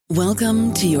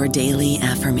Welcome to your daily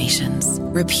affirmations.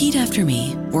 Repeat after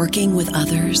me. Working with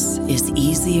others is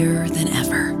easier than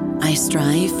ever. I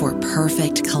strive for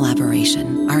perfect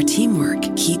collaboration. Our teamwork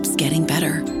keeps getting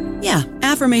better. Yeah,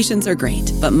 affirmations are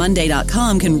great, but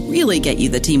Monday.com can really get you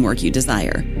the teamwork you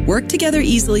desire. Work together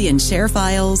easily and share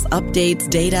files, updates,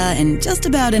 data, and just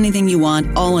about anything you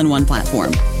want all in one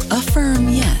platform. Affirm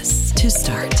yes to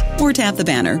start, or tap the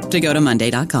banner to go to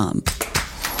Monday.com.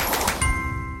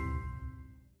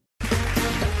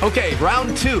 Okay,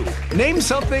 round two. Name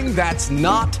something that's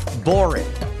not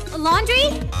boring. A laundry?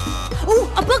 Ooh,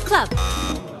 a book club.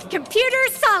 Computer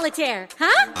solitaire,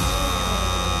 huh?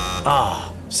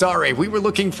 Ah, sorry, we were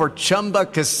looking for Chumba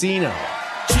Casino.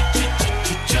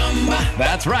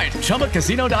 That's right,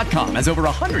 ChumbaCasino.com has over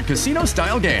 100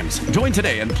 casino-style games. Join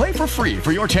today and play for free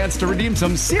for your chance to redeem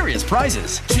some serious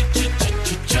prizes.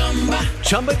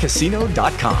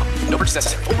 ChumbaCasino.com. No purchase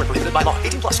necessary. Void where prohibited by law.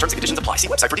 18+ terms and conditions apply. See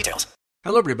website for details.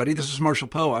 Hello, everybody. This is Marshall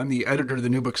Poe. I'm the editor of the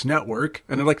New Books Network,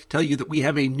 and I'd like to tell you that we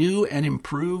have a new and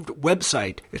improved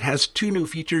website. It has two new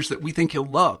features that we think you'll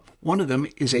love. One of them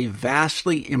is a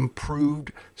vastly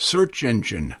improved search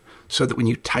engine, so that when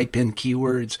you type in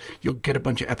keywords, you'll get a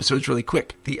bunch of episodes really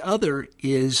quick. The other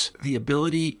is the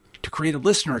ability to create a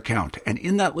listener account, and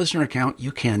in that listener account,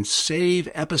 you can save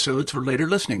episodes for later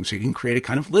listening, so you can create a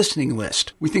kind of listening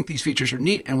list. We think these features are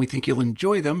neat, and we think you'll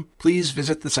enjoy them. Please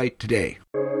visit the site today.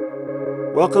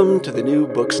 Welcome to the New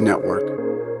Books Network.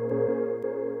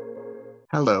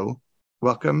 Hello.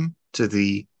 Welcome to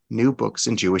the New Books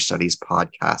in Jewish Studies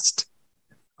podcast.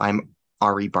 I'm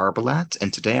Ari Barbalat,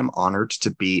 and today I'm honored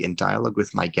to be in dialogue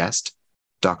with my guest,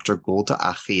 Dr. Golda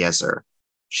Achiezer.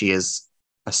 She is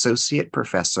Associate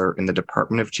Professor in the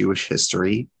Department of Jewish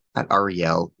History at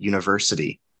Ariel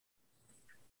University.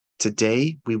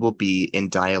 Today, we will be in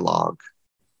dialogue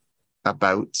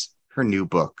about her new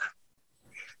book,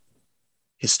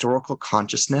 Historical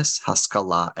Consciousness,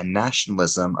 Haskalah, and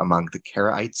Nationalism Among the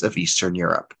Karaites of Eastern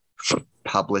Europe,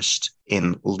 published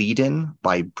in Leiden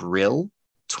by Brill,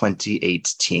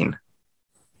 2018.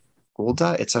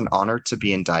 Golda, it's an honor to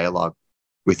be in dialogue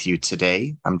with you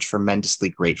today. I'm tremendously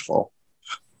grateful.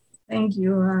 Thank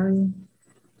you, Ari.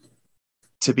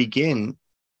 To begin,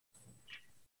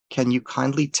 can you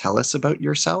kindly tell us about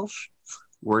yourself?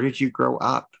 Where did you grow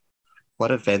up? What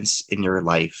events in your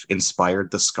life inspired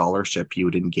the scholarship you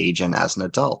would engage in as an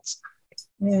adult?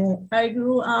 I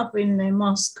grew up in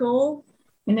Moscow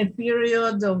in a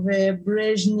period of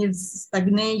Brezhnev's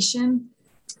stagnation.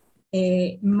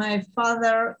 My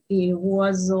father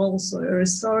was also a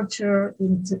researcher,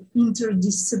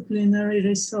 interdisciplinary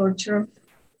researcher,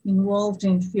 involved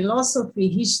in philosophy,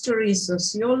 history,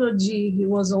 sociology. He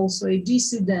was also a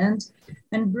dissident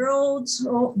and brought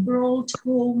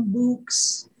home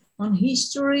books on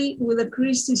history with a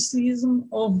criticism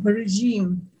of the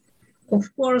regime. Of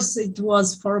course, it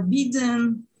was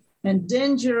forbidden and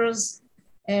dangerous,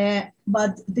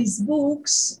 but these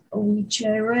books, which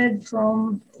I read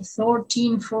from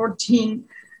 13, 14,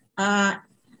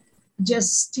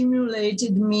 just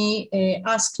stimulated me,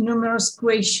 asked numerous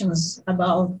questions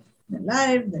about the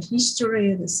life, the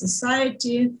history, the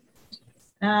society.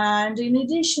 And in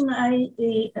addition, I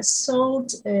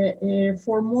sought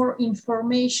for more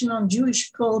information on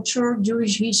Jewish culture,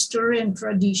 Jewish history and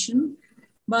tradition,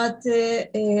 but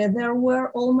there were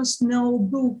almost no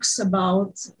books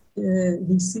about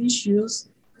these issues,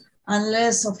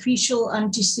 unless official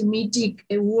anti-Semitic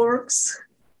works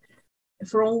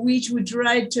from which we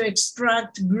tried to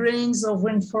extract grains of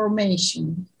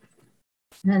information.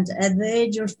 And at the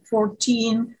age of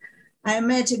 14, I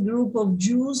met a group of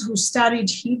Jews who studied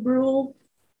Hebrew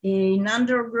in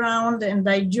underground, and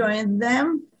I joined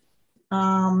them.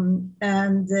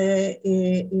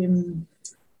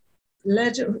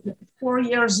 Later, 4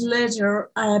 years later,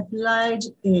 I applied,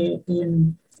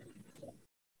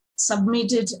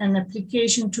 submitted an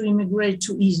application to immigrate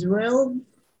to Israel.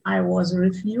 I was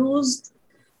refused,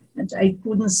 and I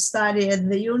couldn't study at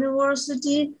the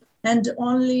university. And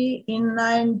only in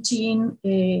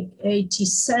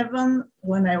 1987,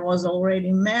 when I was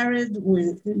already married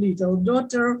with a little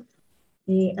daughter,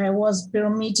 I was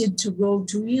permitted to go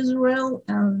to Israel.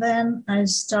 And then I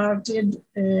started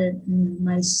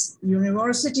my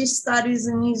university studies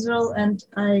in Israel, and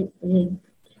I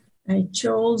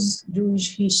chose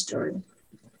Jewish history.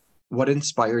 What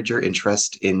inspired your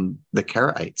interest in the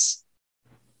Karaites?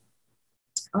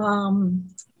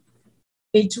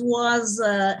 It was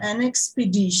an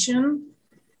expedition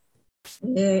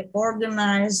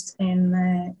organized in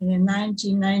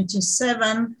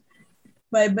 1997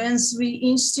 by Ben-Zvi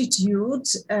Institute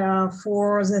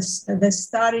for the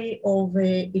study of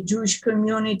Jewish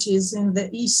communities in the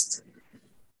East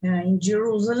in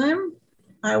Jerusalem.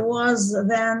 I was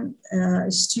then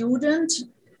a student,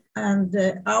 and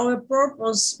our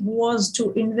purpose was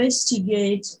to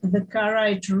investigate the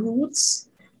Karaite roots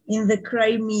in the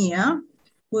Crimea.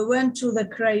 We went to the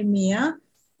Crimea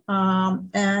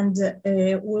and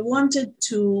we wanted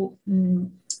to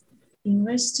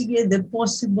investigate the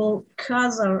possible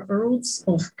Khazar roots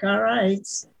of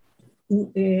Karaites,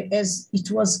 as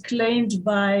it was claimed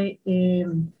by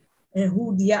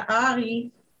Ehud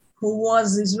Yaari, who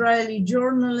was Israeli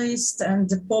journalist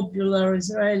and a popular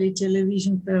Israeli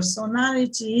television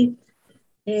personality,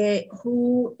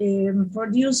 who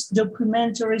produced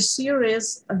documentary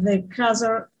series, The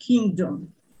Khazar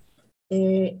Kingdom.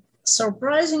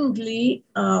 Surprisingly,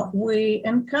 we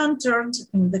encountered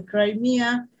in the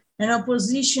Crimea an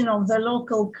opposition of the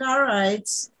local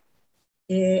Karaites.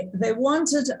 They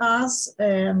wanted us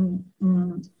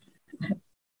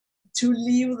to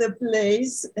leave the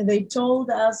place. They told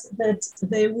us that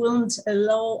they wouldn't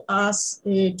allow us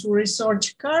to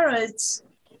research Karaites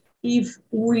if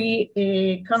we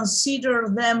consider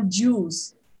them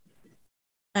Jews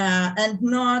and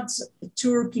not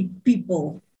Turkic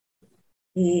people.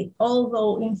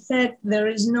 Although in fact there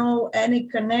is no any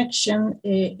connection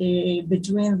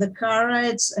between the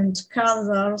Karaites and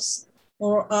Khazars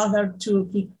or other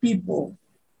Turkic people.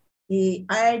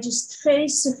 I just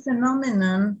face a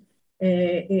phenomenon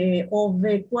of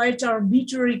a quite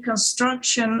arbitrary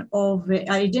construction of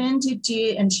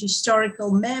identity and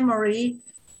historical memory,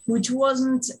 which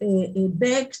wasn't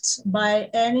backed by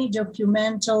any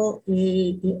documental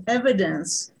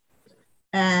evidence.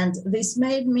 And this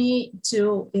made me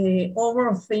to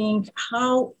overthink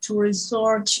how to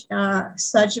research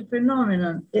such a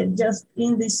phenomenon. Just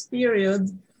in this period,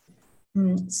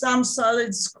 some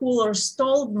solid scholars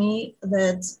told me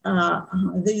that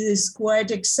this is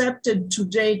quite accepted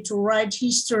today to write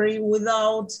history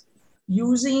without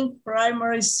using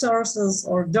primary sources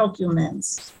or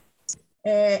documents.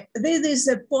 This is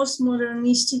a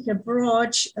postmodernistic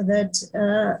approach that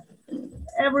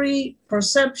every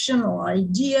perception or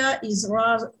idea is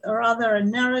rather a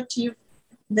narrative.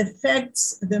 The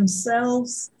facts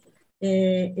themselves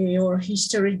or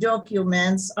history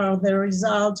documents are the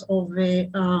result of the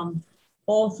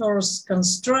author's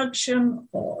construction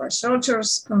or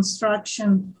researcher's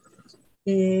construction.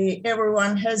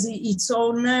 Everyone has its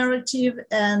own narrative,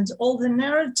 and all the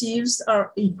narratives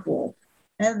are equal.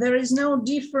 And there is no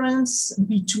difference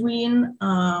between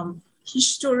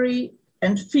history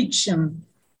and fiction,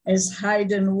 as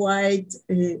Hayden White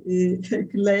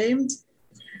claimed,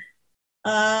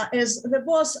 as the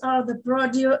both are the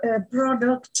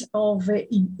product of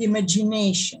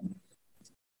imagination.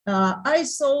 I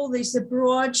saw this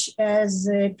approach as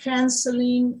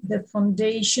canceling the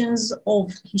foundations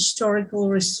of historical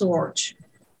research.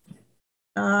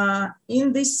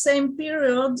 In this same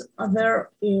period, there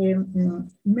are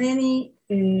many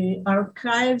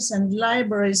archives and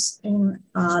libraries in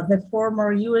the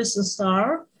former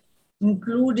USSR,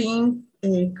 including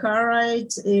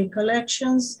Karaite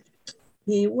collections.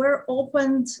 They were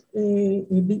opened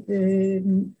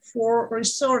for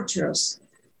researchers.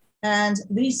 And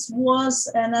this was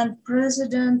an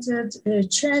unprecedented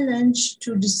challenge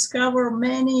to discover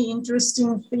many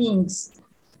interesting things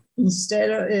instead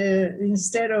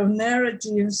of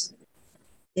narratives.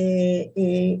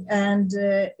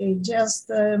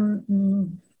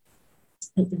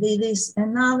 This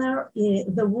another,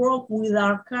 the work with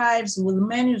archives, with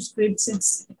manuscripts,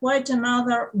 it's quite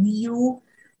another view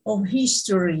of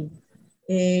history.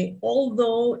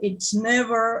 Although it's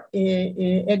never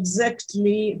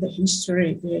exactly the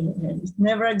history, it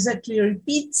never exactly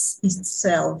repeats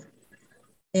itself.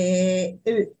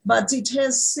 But it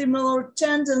has similar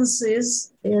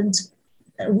tendencies and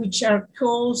which are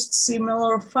caused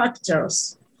similar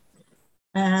factors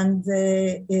and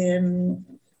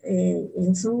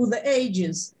through the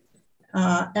ages.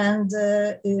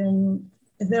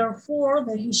 Therefore,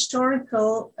 the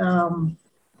historical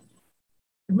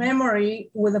memory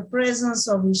with the presence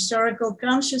of historical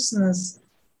consciousness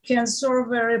can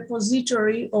serve a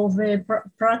repository of a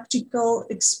practical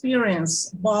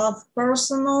experience, both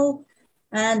personal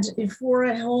and for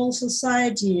a whole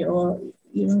society or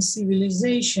even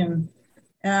civilization.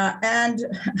 And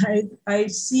I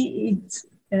see it,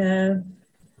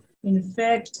 in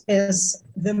fact, as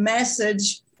the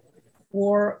message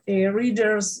for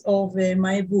readers of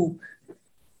my book.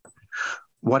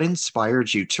 What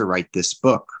inspired you to write this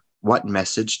book? What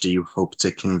message do you hope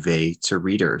to convey to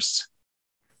readers?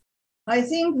 I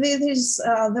think this is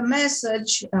the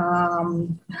message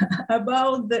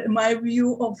about my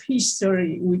view of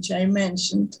history, which I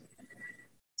mentioned.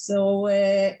 So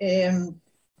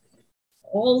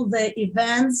all the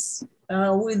events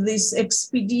with this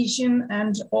expedition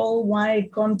and all my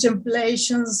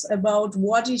contemplations about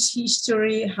what is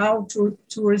history, how to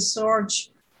research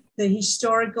the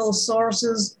historical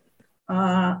sources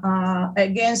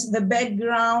against the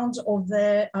background of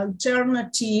the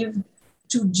alternative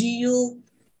to deal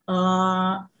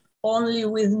only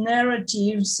with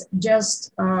narratives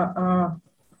just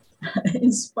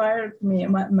inspired me.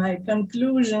 My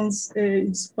conclusions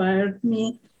inspired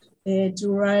me to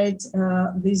write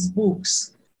these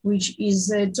books, which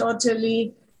is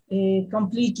totally,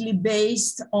 completely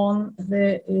based on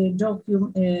the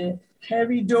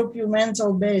heavy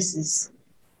documental basis,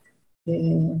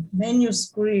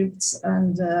 manuscripts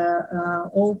and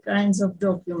all kinds of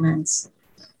documents.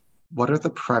 What are the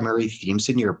primary themes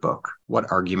in your book?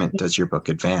 What argument does your book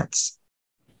advance?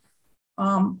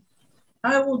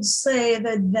 I would say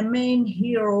that the main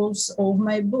heroes of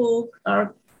my book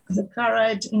are the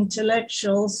Karaite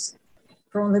intellectuals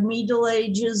from the Middle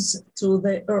Ages to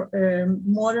the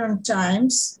modern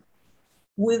times,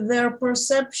 with their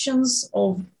perceptions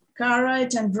of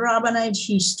Karaite and Rabbinite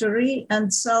history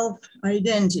and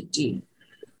self-identity.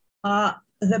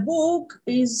 The book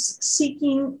is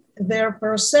seeking their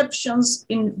perceptions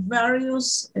in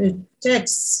various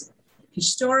texts,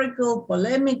 historical,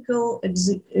 polemical,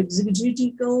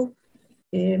 exegetical,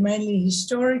 mainly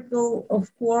historical, of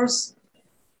course.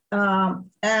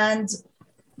 And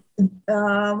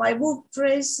my book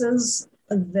traces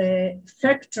the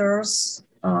factors,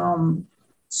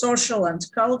 social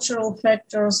and cultural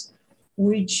factors,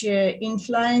 which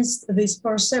influenced this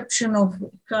perception of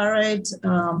Karaite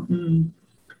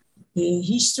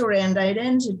history and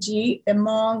identity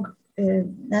among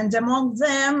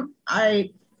them.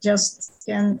 I just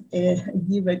can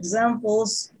give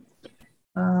examples.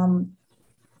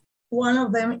 One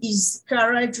of them is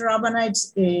Karaite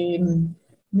Rabbinite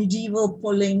medieval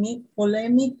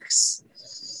polemics,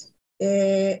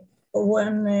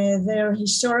 when their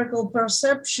historical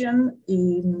perception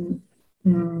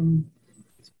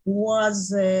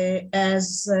was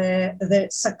as the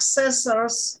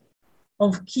successors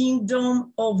of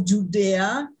Kingdom of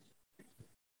Judea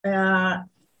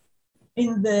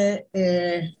in the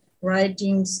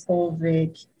writings of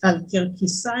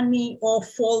Al-Kirkisani or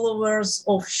followers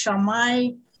of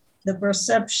Shammai, the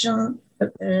perception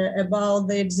about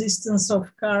the existence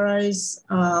of Karaites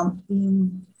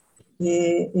in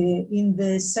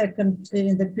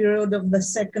the period of the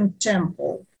Second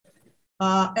Temple.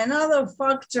 Another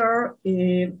factor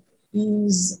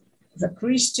is the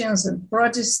Christians and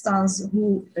Protestants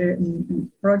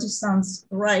Protestants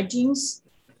writings,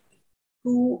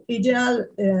 who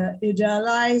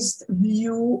idealized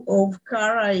view of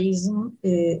Karaism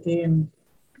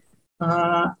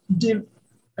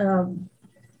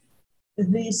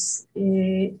this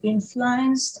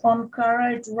influenced on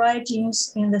Karaite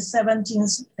writings in the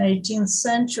 17th, 18th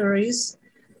centuries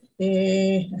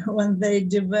when they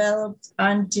developed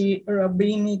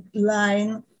anti-rabbinic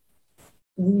line,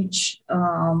 which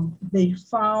they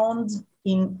found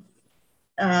in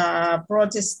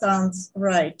Protestant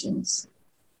writings.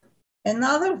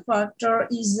 Another factor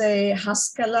is a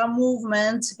Haskalah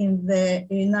movement in the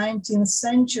 19th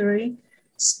century,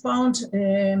 spawned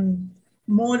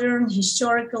modern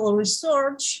historical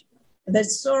research that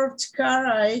served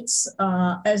Karaites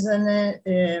as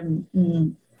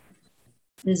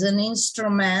an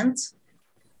instrument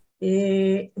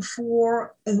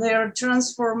for their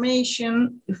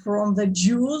transformation from the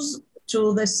Jews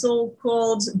to the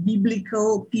so-called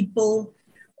biblical people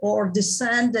or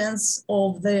descendants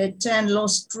of the 10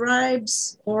 lost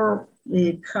tribes or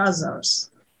the Khazars.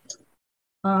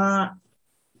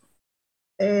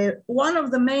 One of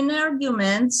the main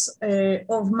arguments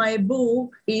of my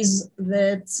book is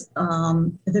that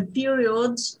the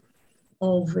period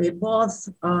of both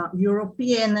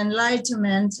European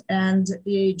Enlightenment and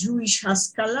Jewish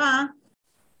Haskalah,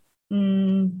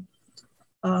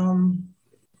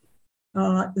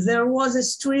 there was a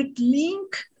strict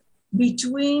link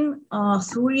between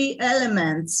three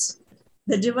elements: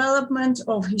 the development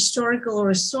of historical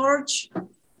research,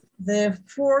 the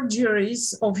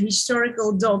forgeries of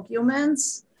historical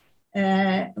documents,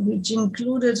 which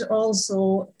included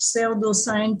also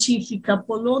pseudo-scientific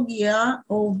apologia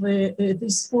of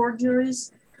these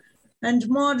forgeries, and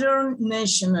modern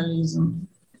nationalism.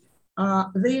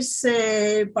 This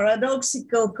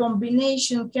paradoxical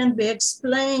combination can be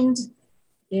explained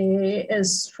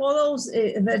as follows,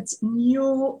 that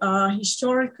new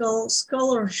historical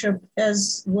scholarship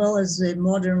as well as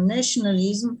modern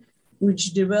nationalism,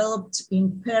 which developed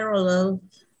in parallel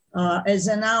as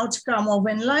an outcome of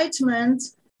enlightenment,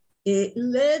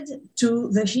 led to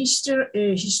the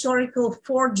historical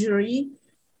forgery,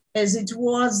 as it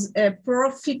was a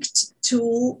perfect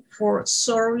tool for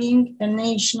serving a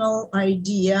national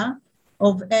idea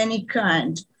of any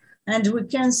kind. And we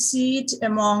can see it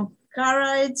among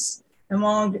Karaites,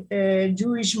 among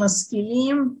Jewish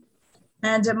Maskilim,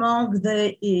 and among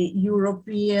the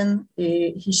European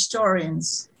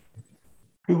historians.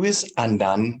 Who is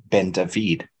Anan ben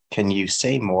David? Can you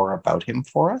say more about him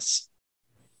for us?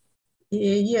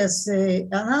 Yes,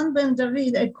 Anan ben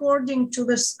David, according to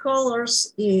the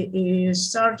scholars,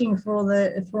 starting from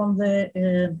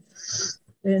the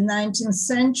 19th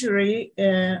century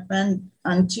and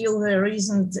until the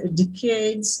recent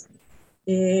decades,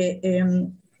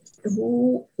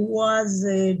 who was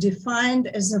defined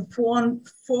as a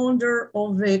founder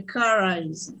of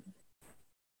Karaism.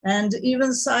 And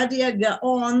even Saadia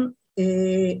Gaon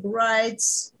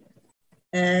writes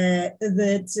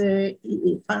that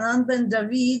Anan ben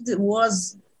David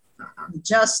was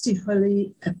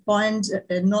justifully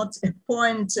not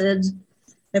appointed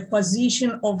a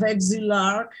position of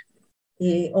exilarch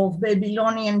of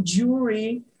Babylonian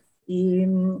Jewry,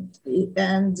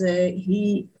 and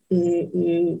he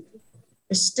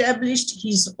established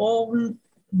his own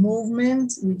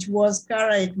movement, which was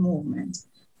Karaite movement.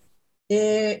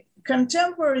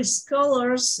 Contemporary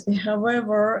scholars,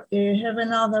 however, have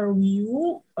another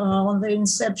view on the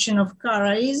inception of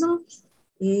Karaism.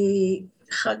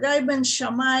 Hagai ben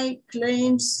Shammai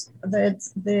claims that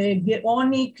the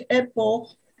Gaonic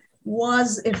epoch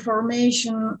was a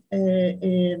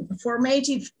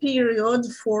formative period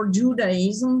for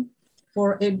Judaism,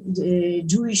 for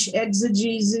Jewish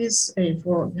exegesis,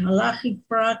 for halachic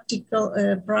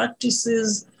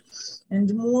practices,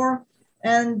 and more.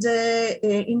 And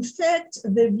in fact,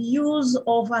 the views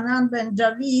of Anan ben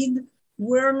David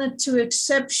were not too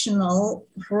exceptional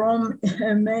from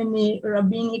many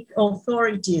rabbinic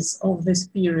authorities of this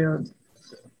period.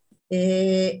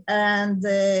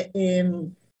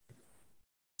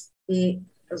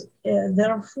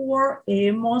 Therefore,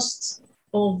 most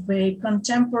of the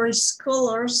contemporary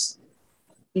scholars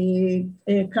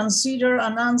consider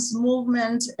Anan's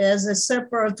movement as a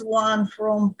separate one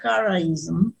from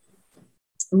Karaism,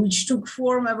 which took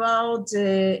form about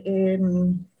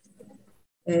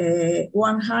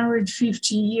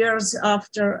 150 years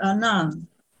after Anan.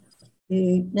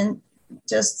 And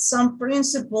just some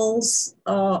principles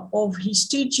of his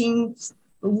teachings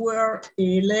were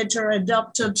later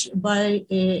adopted by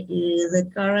the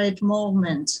Karaite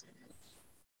movement.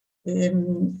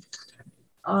 The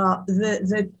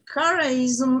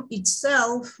Karaism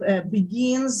itself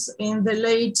begins in the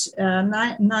late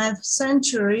 9th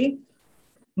century,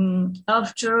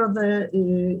 after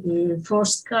the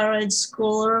first Karaite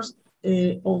scholars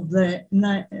of the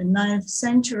 9th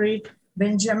century,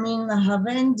 Benjamin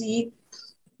Havendi,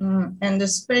 and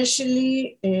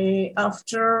especially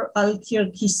after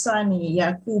Al-Kirkisani,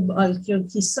 Yaqub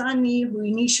Al-Kirkisani, who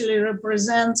initially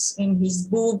represents in his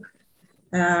book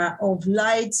of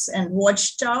Lights and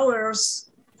Watchtowers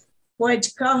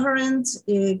quite coherent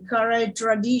Karaite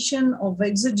tradition of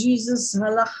exegesis,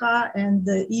 halakha, and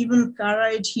even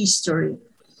Karaite history.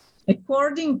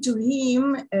 According to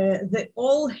him,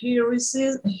 all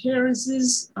heresies,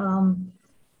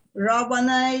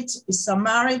 Rabbanite,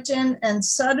 Samaritan, and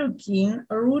Sadducean,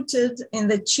 rooted in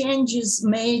the changes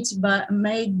made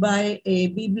by a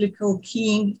biblical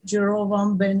king,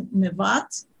 Jeroboam ben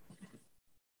Nevat,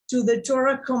 to the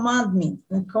Torah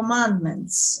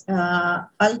commandments.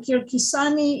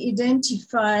 Al-Kirkisani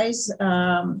identifies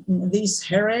these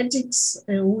heretics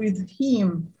with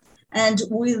him and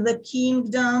with the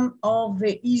kingdom of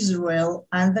Israel,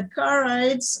 and the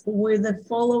Karaites with the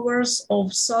followers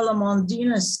of Solomon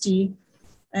dynasty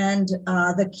and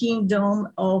the kingdom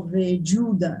of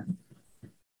Judah.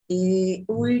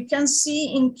 We can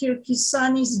see in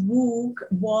Kirkisani's book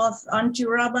both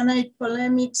anti-Rabbinite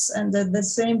polemics and at the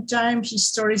same time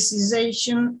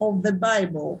historicization of the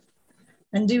Bible,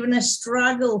 and even a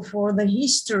struggle for the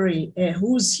history,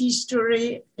 whose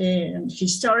history and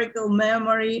historical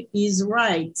memory is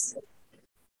right.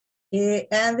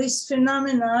 And this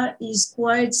phenomena is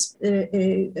quite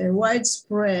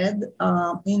widespread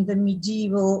in the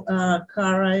medieval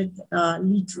Karaite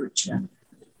literature.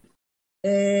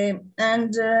 I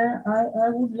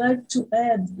would like to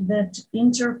add that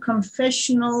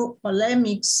interconfessional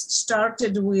polemics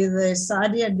started with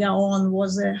Saadia Gaon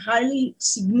was a highly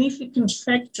significant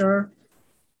factor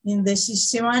in the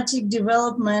systematic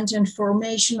development and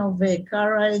formation of the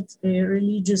Karaite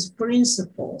religious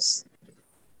principles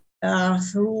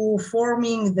through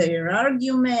forming their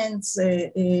arguments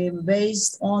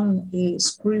based on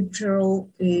scriptural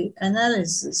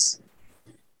analysis.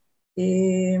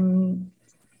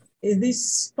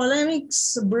 These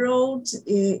polemics brought to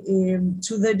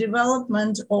the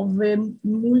development of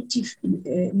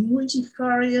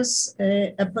multifarious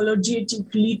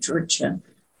apologetic literature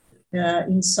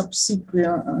in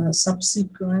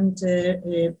subsequent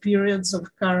periods of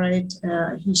Karaite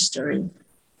history.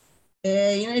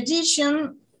 In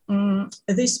addition,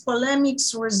 these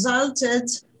polemics resulted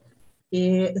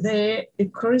the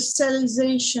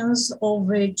crystallizations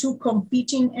of two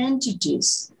competing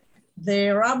entities,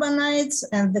 the Rabbanites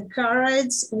and the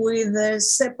Karaites, with a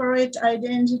separate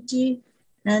identity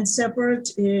and separate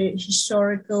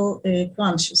historical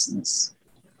consciousness.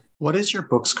 What is your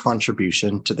book's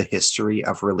contribution to the history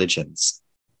of religions?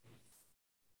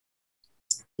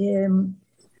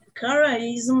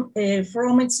 Karaism,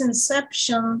 from its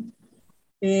inception,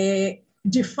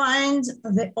 defined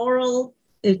the oral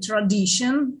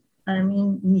tradition,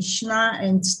 Mishnah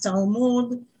and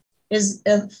Talmud, is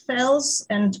a false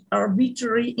and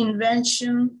arbitrary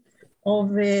invention of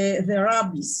the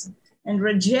rabbis and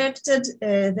rejected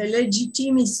the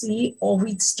legitimacy of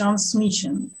its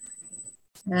transmission.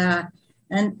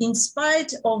 And in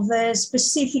spite of the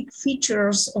specific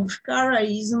features of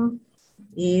Karaism,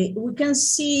 we can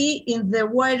see in the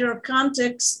wider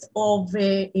context of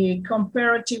a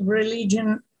comparative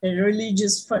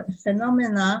religious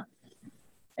phenomena,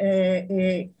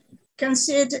 can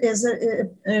see it as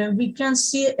we can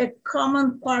see a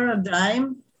common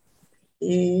paradigm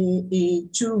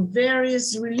to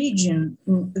various religions,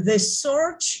 the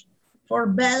search for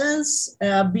balance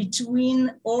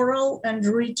between oral and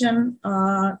written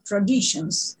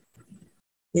traditions.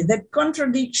 The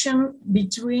contradiction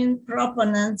between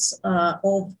proponents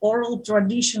of oral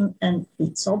tradition and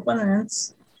its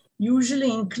opponents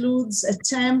usually includes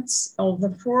attempts of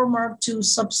the former to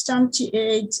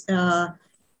substantiate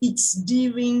its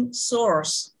divine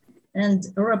source and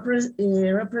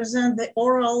represent the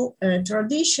oral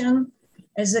tradition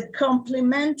as a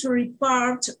complementary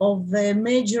part of the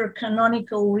major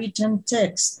canonical written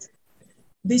text.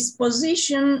 This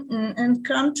position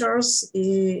encounters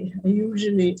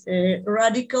usually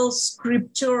radical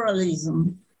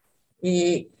scripturalism.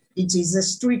 It is a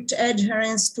strict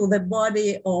adherence to the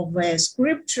body of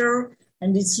scripture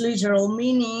and its literal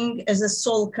meaning as a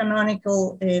sole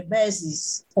canonical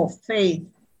basis of faith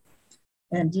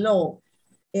and law.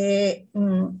 In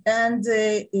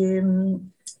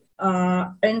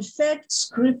fact,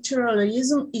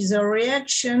 scripturalism is a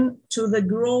reaction to the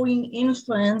growing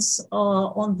influence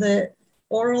on the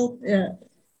oral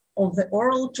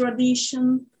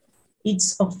tradition,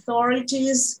 its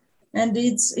authorities, and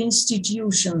its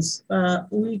institutions.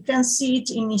 We can see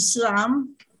it in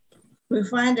Islam. We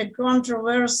find a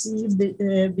controversy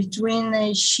between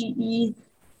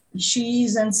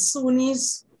Shiis and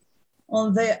Sunnis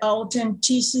on the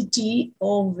authenticity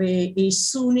of a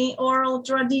Sunni oral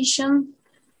tradition.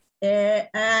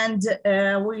 And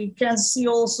we can see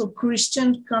also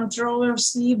Christian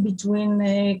controversy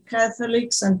between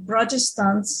Catholics and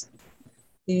Protestants.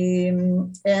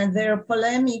 And their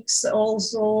polemics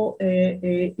also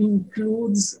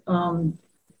includes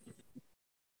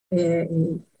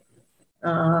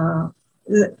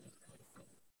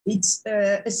it's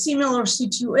a similar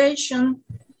situation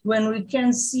when we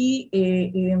can see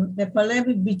a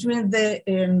polemic between the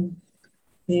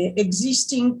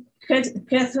existing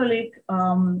Catholic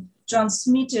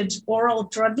transmitted oral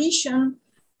tradition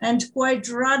and quite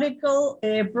radical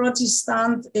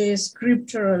Protestant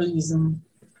scripturalism.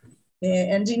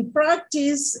 And in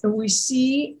practice, we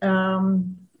see,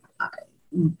 in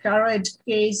Karaite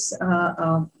case,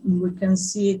 we can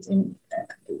see it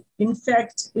in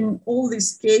fact, in all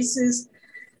these cases,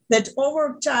 that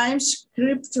over time,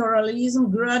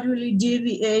 scripturalism gradually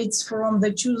deviates from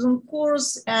the chosen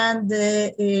course and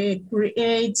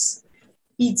creates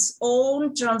its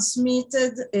own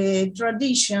transmitted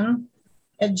tradition,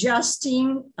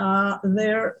 adjusting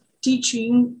their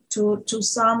teaching to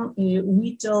some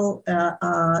vital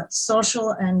social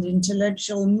and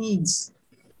intellectual needs,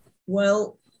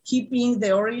 while keeping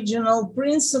the original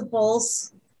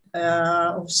principles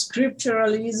of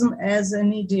scripturalism as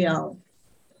an ideal.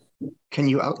 Can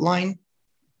you outline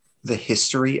the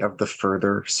history of the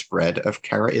further spread of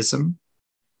Karaism?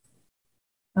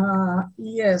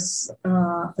 Yes,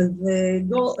 the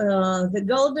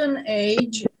golden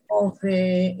age of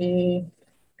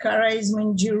Karaism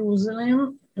in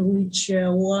Jerusalem which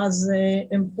was an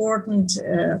important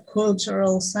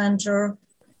cultural center.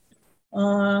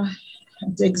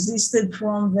 It existed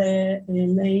from the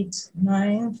late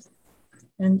 9th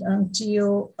and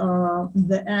until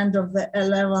the end of the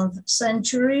 11th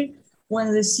century,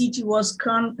 when the city was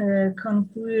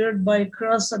conquered by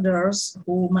Crusaders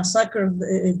who massacred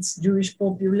its Jewish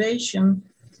population.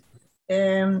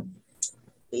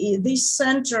 This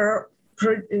center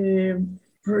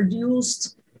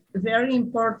produced very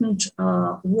important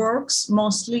works,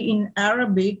 mostly in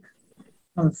Arabic,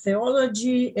 on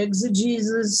theology,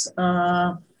 exegesis,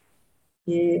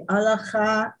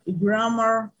 halakha,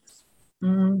 grammar,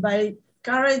 by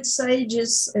Karaite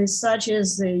sages such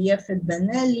as Yefet Ben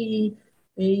Eli,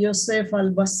 Yosef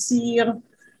al-Basir,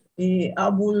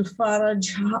 Abu al-Faraj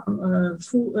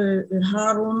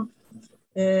Harun,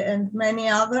 and many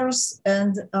others.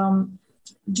 And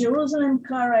Jerusalem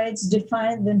Karaites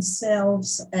define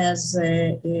themselves as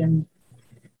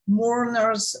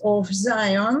mourners of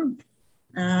Zion,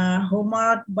 who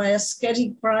marked by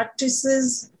ascetic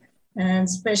practices and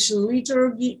special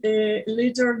liturgy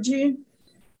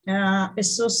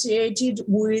associated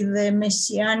with the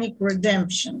Messianic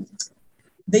redemption.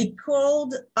 They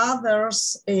called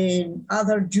others,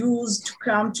 other Jews, to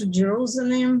come to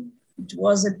Jerusalem. It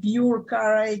was a pure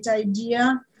Karaite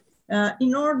idea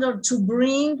in order to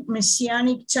bring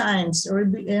Messianic times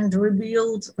and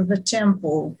rebuild the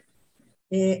temple.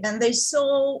 And they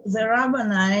saw the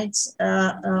Rabbanites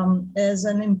as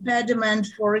an impediment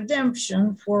for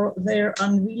redemption, for their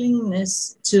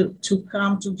unwillingness to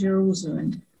come to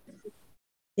Jerusalem.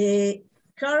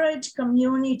 Karaite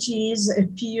communities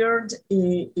appeared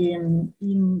in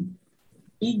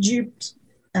Egypt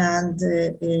and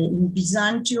in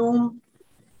Byzantium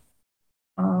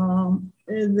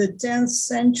in the 10th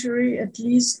century at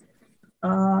least,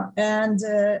 and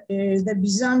the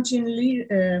Byzantine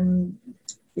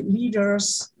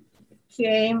leaders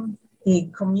came,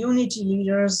 community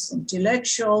leaders,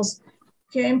 intellectuals,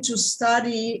 came to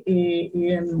study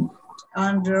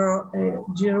under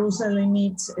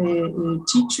Jerusalemite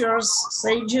teachers,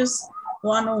 sages.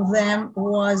 One of them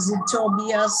was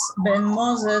Tobias ben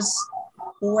Moses,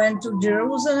 who went to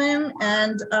Jerusalem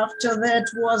and after that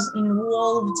was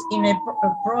involved in a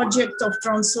project of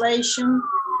translation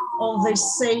of the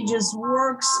sages'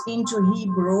 works into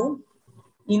Hebrew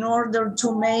in order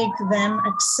to make them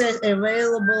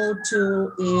available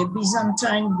to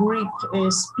Byzantine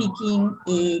Greek-speaking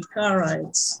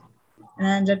Karaites.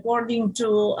 And according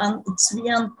to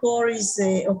Tzvian Kori's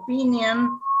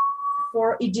opinion,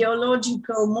 for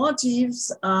ideological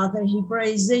motives, the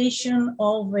Hebraization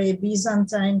of a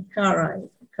Byzantine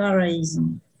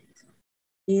Karaism.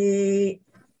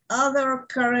 Other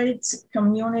Karaite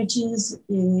communities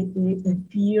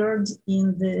appeared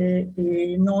in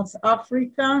the North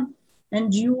Africa,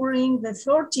 and during the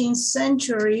 13th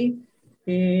century,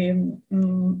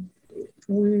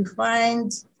 we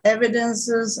find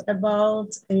evidences about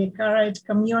Karaite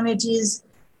communities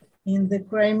in the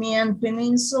Crimean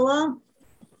Peninsula,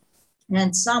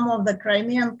 and some of the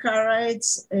Crimean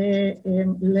Karaites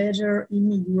later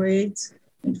immigrate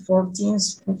in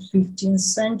 14th or 15th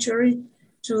century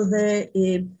to the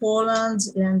Poland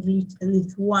and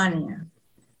Lithuania.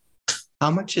 How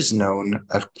much is known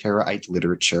of Karaite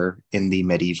literature in the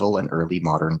medieval and early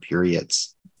modern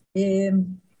periods?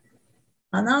 Anan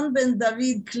ben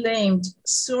David claimed,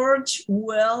 search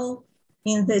well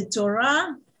in the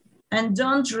Torah and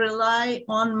don't rely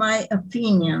on my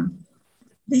opinion.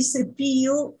 This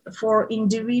appeal for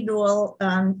individual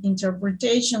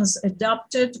interpretations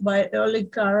adopted by early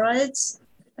Karaites,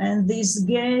 and this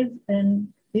gave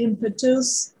an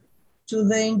impetus to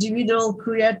the individual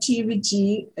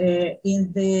creativity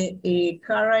in the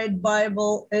Karaite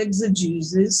Bible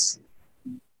exegesis.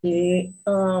 The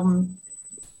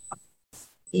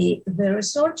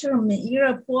researcher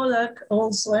Meira Pollack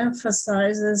also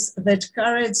emphasizes that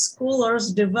Karaite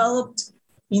scholars developed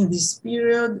in this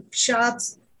period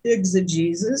Pshat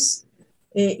exegesis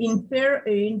in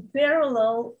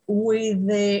parallel with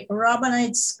the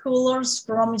Rabbinite scholars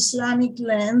from Islamic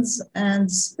lands and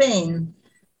Spain.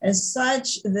 As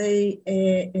such, the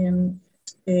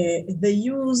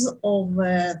use of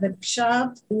the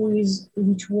Pshat,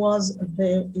 which was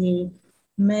the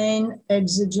main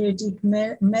exegetic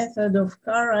method of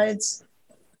Karaites,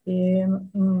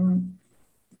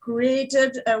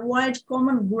 created a wide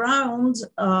common ground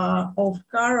of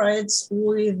Karaites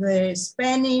with the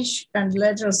Spanish and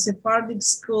later Sephardic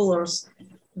scholars.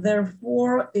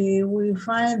 Therefore, we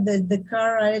find that the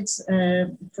Karaites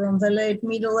from the late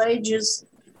Middle Ages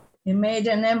made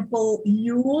an ample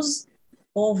use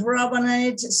of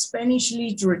Rabbinate Spanish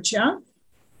literature,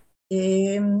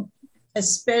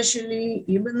 especially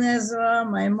Ibn Ezra,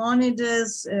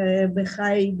 Maimonides,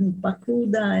 Bechai ibn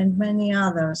Pakuda, and many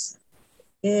others.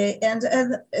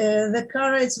 The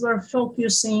Karaites were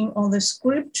focusing on the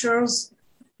scriptures.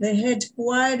 They had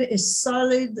quite a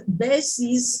solid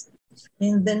basis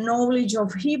in the knowledge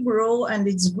of Hebrew and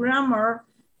its grammar.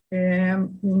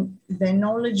 The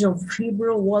knowledge of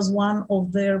Hebrew was one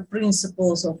of their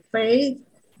principles of faith.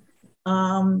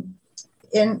 And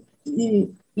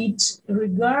it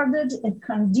regarded a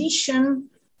condition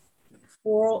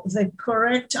for the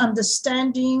correct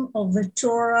understanding of the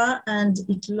Torah and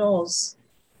its laws.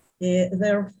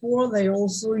 Therefore, they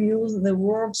also use the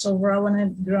works of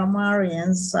rabbinic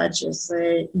grammarians such as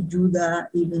Judah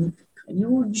ibn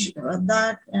Yuj,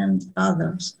 Radak, and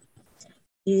others.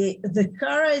 The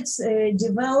Karaites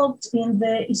developed in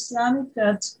the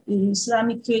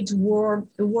Islamicate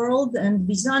world and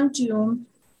Byzantium.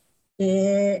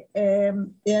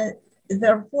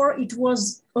 Therefore, it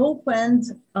was opened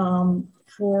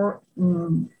for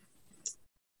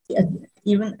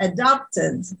even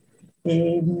adopted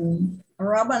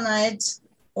rabbinite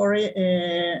or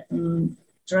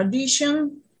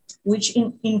tradition, which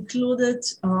included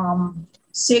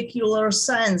secular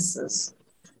sciences,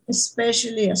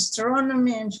 especially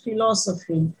astronomy and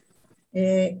philosophy.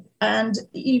 And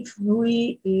if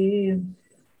we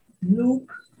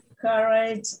look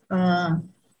Karaite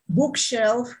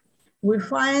bookshelf, we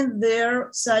find there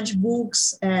such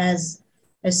books as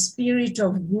A Spirit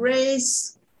of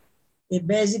Grace, the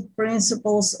basic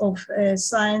principles of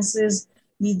sciences,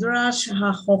 Midrash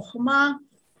HaChochma,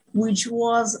 which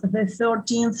was the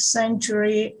 13th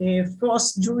century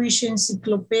first Jewish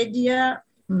encyclopedia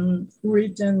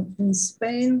written in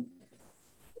Spain.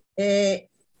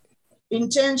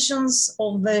 Intentions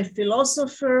of the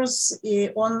philosophers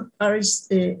on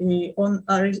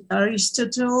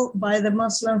Aristotle by the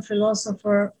Muslim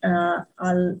philosopher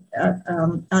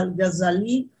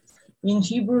Al-Ghazali in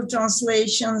Hebrew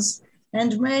translations,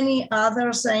 and many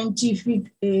other scientific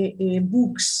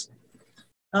books.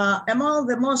 Among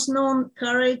the most known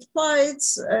Karaite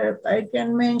poets, I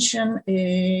can mention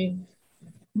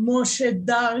Moshe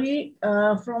Dari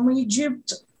from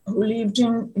Egypt, who lived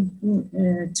in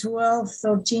 12th,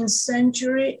 13th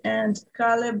century, and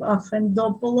Caleb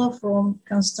Afendopoulou from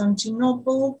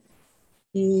Constantinople,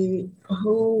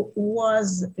 who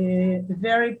was a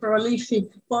very prolific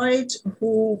poet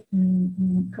who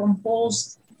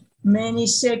composed many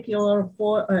secular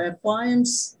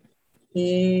poems,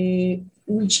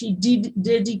 which he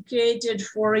dedicated,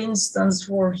 for instance,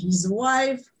 for his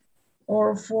wife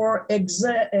or for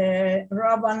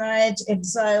rabbinite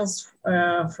exiles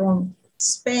from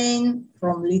Spain,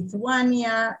 from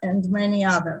Lithuania, and many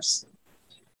others.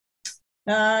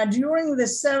 During the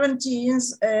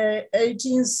 17th,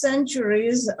 18th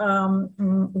centuries,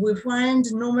 we find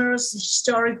numerous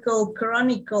historical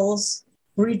chronicles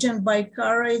written by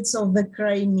Karaites of the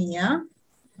Crimea,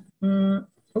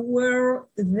 where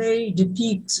they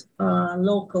depict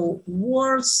local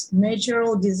wars,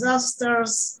 natural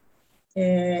disasters,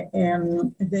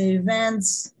 and the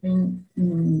events in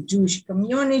Jewish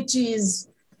communities,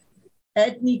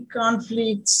 ethnic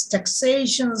conflicts,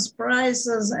 taxations,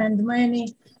 prices, and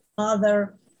many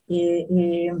other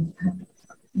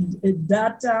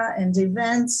data and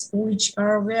events which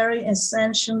are very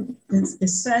essential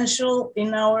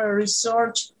in our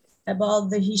research about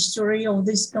the history of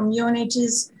these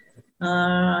communities,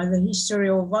 the history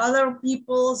of other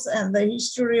peoples, and the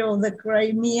history of the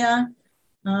Crimea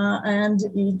and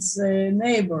its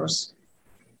neighbors.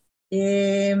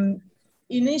 In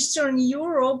Eastern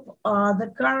Europe,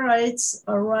 the Karaites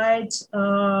write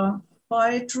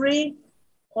poetry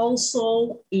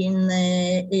also in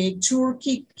a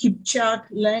Turkic Kipchak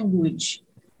language,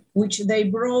 which they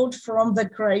brought from the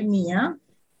Crimea.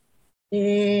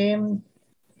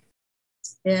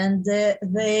 And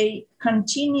they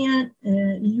continue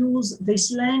use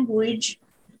this language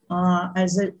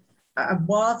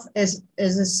both as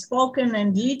a spoken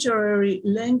and literary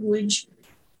language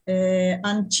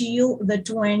until the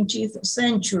 20th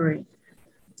century.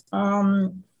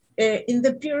 In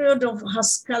the period of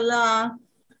Haskalah,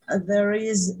 there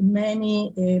is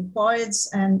many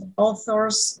poets and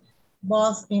authors,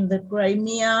 both in the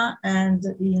Crimea and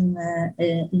in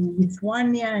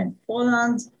Lithuania and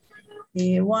Poland.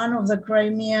 One of the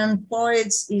Crimean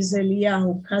poets is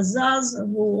Eliyahu Kazaz,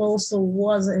 who also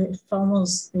was a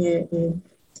famous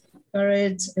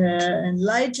poet,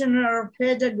 enlightener,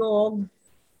 pedagogue,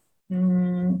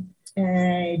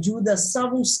 Judah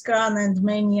Savuskan, and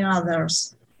many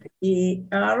others.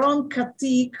 Aaron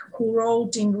Katik, who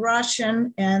wrote in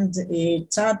Russian and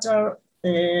Tatar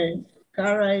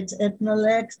Karaite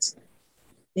ethnolect,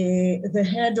 the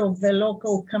head of the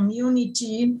local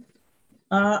community,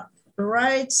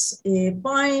 writes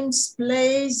poems,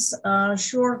 plays,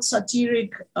 short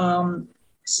satiric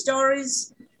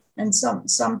stories, and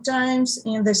sometimes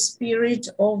in the spirit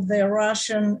of the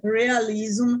Russian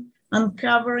realism,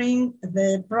 uncovering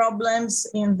the problems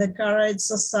in the Karaite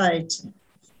society.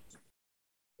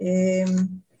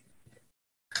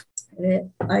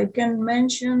 I can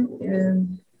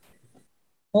mention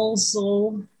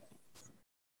also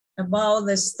about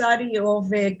the study of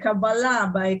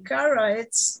Kabbalah by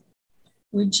Karaites,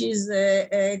 which is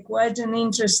quite an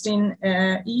interesting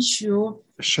issue.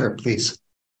 Sure, please.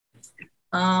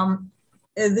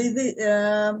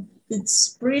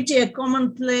 It's pretty a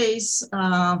commonplace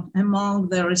among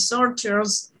the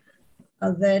researchers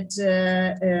that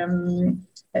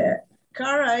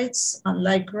Karaites,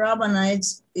 unlike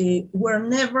Rabbanites, were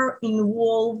never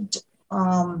involved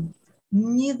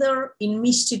neither in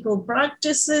mystical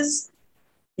practices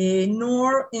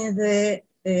nor in the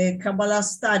Kabbalah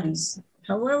studies.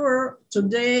 However,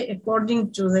 today,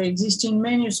 according to the existing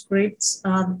manuscripts,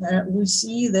 we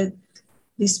see that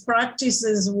these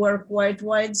practices were quite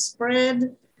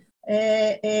widespread,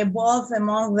 both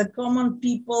among the common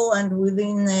people and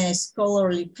within a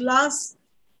scholarly class.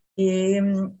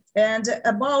 And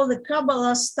about the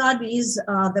Kabbalah studies,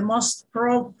 the most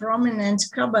prominent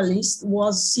Kabbalist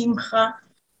was Simcha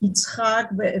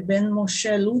Yitzchak ben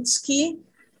Moshe Lutzki,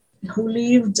 who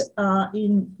lived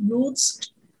in Lutsk,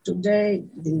 today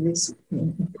this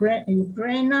in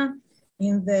Ukraine,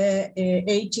 in the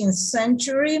 18th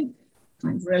century,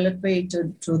 and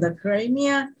related to the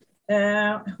Crimea,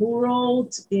 who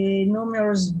wrote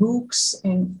numerous books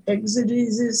in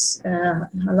exegesis,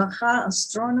 halakha,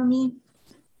 astronomy.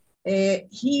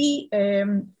 He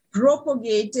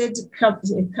propagated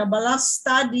Kabbalah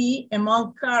study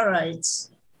among Karaites,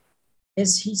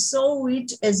 as he saw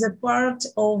it as a part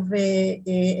of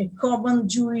a common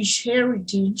Jewish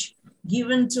heritage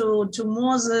given to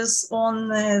Moses on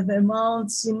the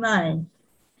Mount Sinai.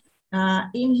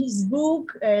 In his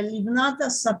book, Livnat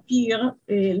Sapir,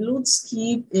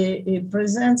 Lutzki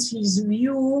presents his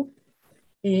view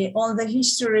on the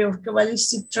history of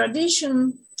Kabbalistic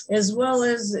tradition, as well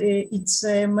as its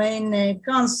main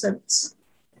concepts,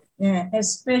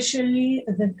 especially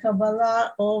the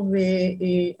Kabbalah of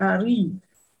Ari,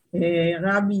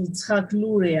 Rabbi Yitzhak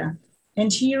Luria.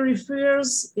 And he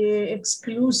refers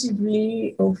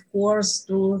exclusively, of course,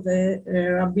 to the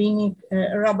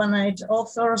Rabbinite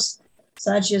authors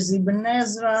such as Ibn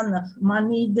Ezra,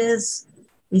 Nachmanides,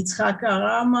 Yitzhak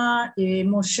Arama,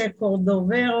 Moshe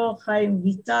Cordovero, Chaim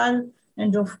Vital,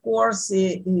 and of course,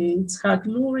 Yitzhak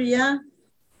Luria,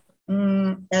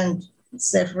 and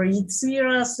Sefer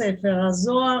Yetzirah, Sefer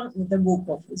Zohar, the book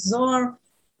of Zohar.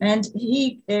 And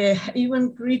he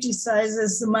even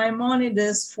criticizes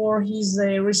Maimonides for his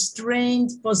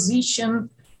restrained position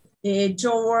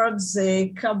towards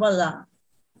Kabbalah.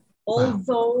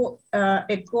 Although,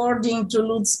 according to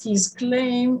Lutzki's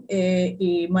claim,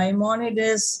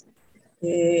 Maimonides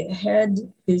had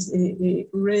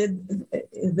read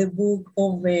the book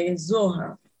of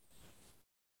Zohar,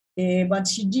 but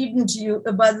he didn't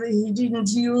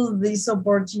use this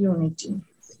opportunity.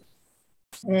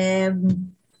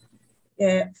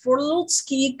 For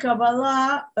Lutzki,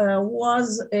 Kabbalah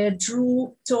was a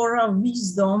true Torah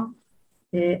wisdom.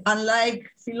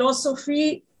 Unlike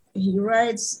philosophy, he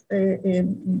writes,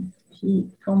 he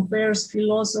compares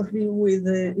philosophy with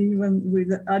even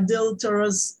with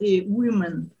adulterous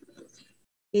women.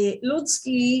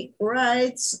 Lutzki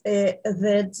writes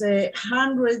that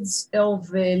hundreds of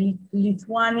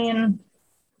Lithuanian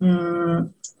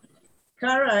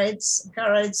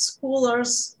Karaite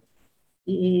scholars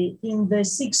in the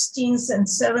 16th and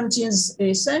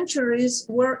 17th centuries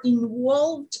were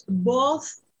involved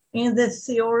both in the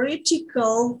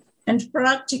theoretical and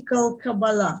practical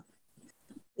Kabbalah.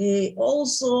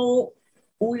 Also,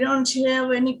 we don't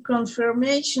have any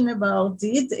confirmation about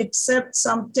it except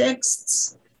some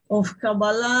texts of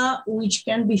Kabbalah which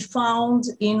can be found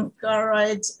in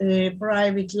Karaite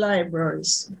private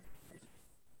libraries.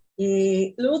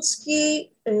 Lutzki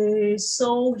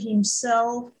saw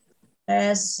himself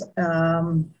as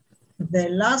the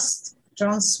last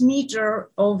transmitter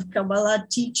of Kabbalah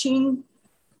teaching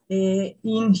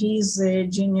in his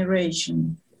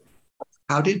generation.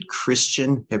 How did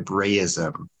Christian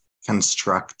Hebraism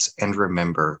construct and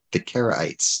remember the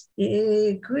Karaites?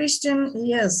 Christian,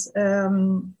 yes.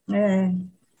 In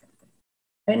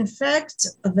fact,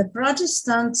 the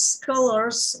Protestant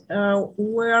scholars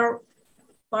were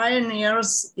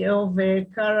pioneers of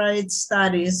Karaite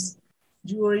studies.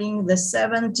 during the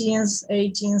 17th,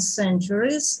 18th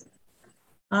centuries.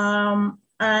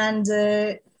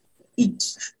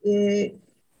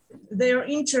 Their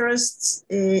interests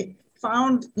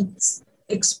found its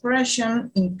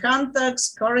expression in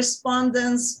contacts,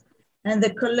 correspondence, and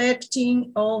the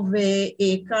collecting of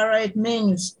Karaite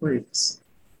manuscripts.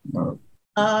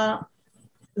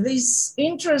 This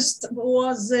interest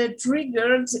was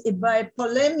triggered by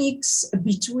polemics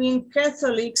between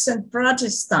Catholics and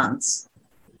Protestants.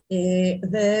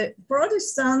 The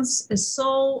Protestants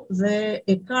saw the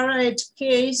Karaite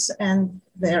case and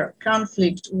their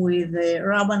conflict with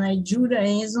Rabbinite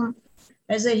Judaism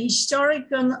as a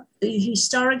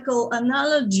historical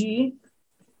analogy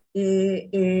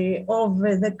of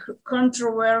the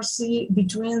controversy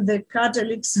between the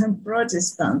Catholics and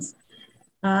Protestants.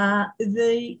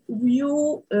 They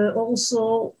view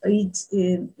also it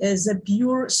as a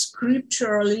pure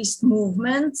scripturalist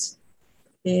movement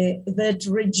that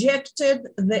rejected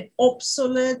the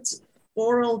obsolete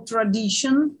oral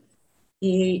tradition,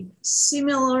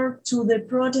 similar to the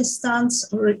Protestants'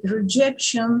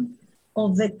 rejection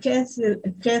of the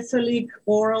Catholic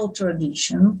oral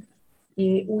tradition,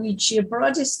 which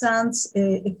Protestants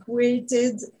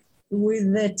equated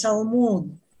with the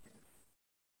Talmud.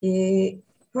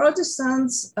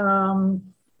 Protestants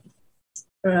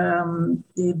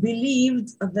believed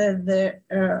that the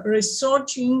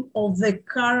researching of the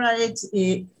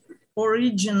Karaite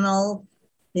original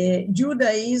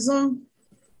Judaism,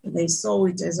 they saw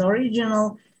it as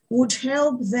original, would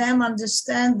help them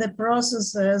understand the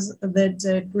processes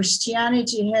that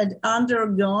Christianity had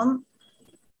undergone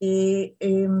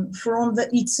from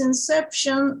its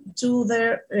inception to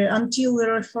until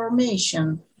the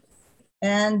Reformation,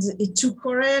 and to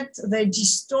correct the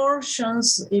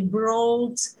distortions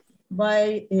brought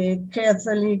by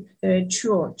Catholic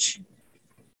Church.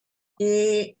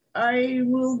 I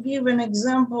will give an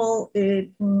example.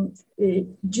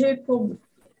 Jacob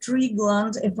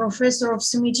Trigland, a professor of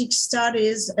Semitic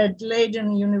studies at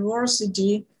Leiden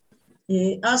University,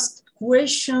 asked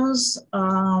questions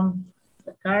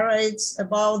Karaites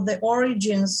about the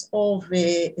origins of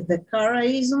the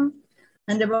Karaism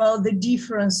and about the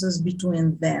differences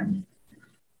between them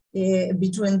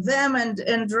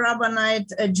and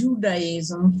Rabbinite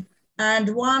Judaism.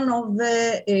 And one of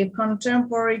the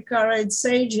contemporary Karaite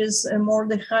sages,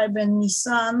 Mordechai ben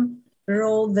Nisan,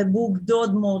 wrote the book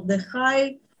Dod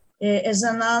Mordechai as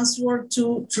an answer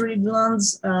to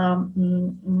Trigland's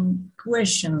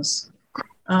questions.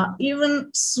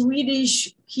 Even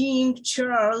Swedish King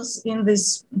Charles in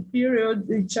this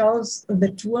period, Charles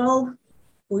XII,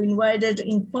 who invaded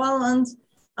in Poland,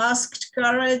 asked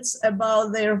Karaites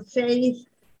about their faith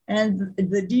and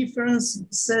the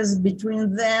differences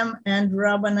between them and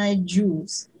Rabbinite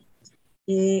Jews.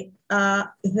 The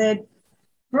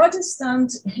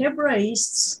Protestant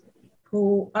Hebraists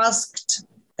who asked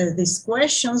these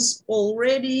questions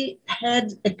already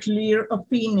had a clear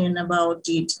opinion about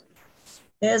it.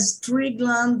 As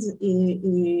Trigland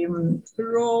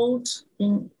wrote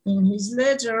in his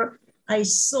letter, I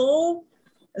saw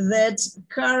that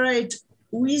Karaite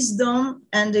wisdom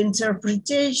and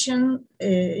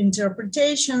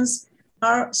interpretations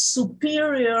are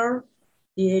superior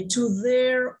to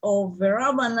their of the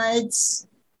Rabbinites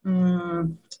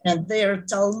and their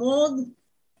Talmud,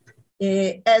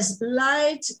 as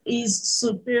light is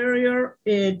superior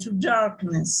to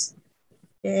darkness.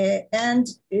 And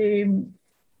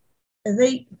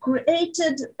they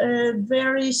created a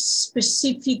very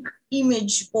specific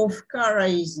image of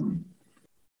Karaism.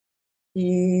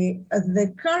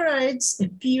 The Karaites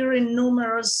appear in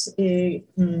numerous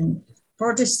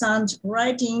Protestant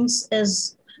writings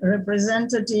as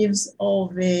representatives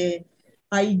of the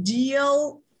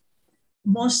ideal,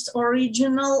 most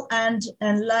original and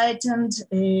enlightened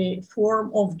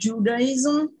form of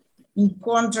Judaism, in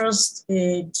contrast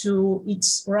to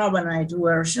its Rabbinite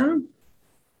version,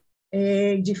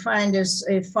 defined as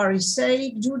a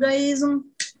Pharisaic Judaism.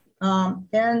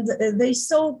 And they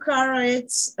saw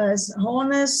Karaites as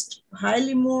honest,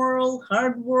 highly moral,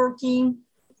 hardworking,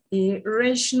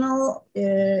 rational,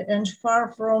 and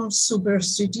far from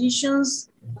superstitions.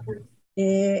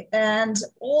 And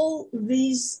all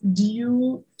these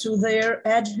due to their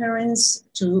adherence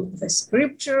to the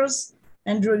scriptures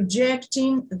and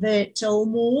rejecting the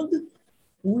Talmud,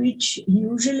 which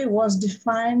usually was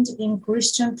defined in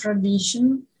Christian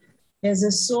tradition as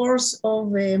a source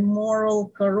of moral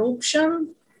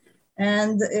corruption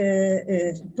and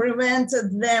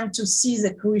prevented them to see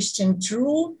the Christian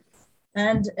truth,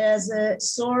 and as a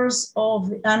source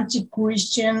of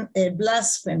anti-Christian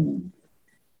blasphemy.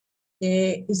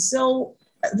 So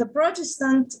the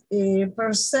Protestant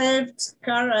perceived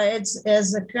Karaites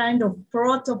as a kind of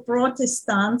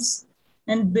proto-Protestants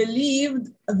and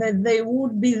believed that they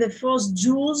would be the first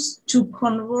Jews to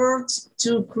convert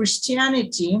to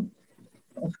Christianity,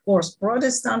 of course,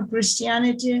 Protestant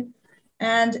Christianity,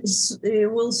 and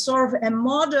will serve a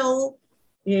model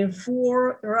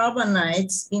for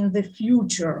Rabbinites in the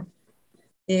future.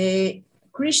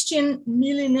 Christian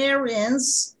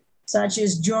millenarians, such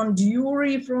as John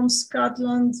Dewey from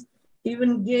Scotland,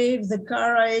 even gave the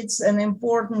Karaites an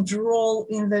important role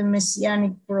in the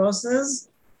Messianic process,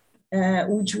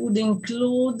 which would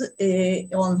include,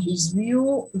 on his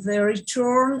view, the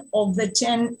return of the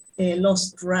 10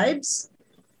 lost tribes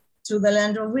to the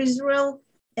land of Israel,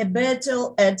 a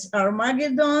battle at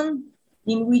Armageddon,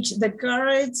 in which the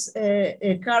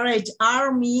Karaite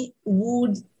army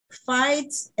would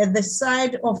fight at the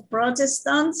side of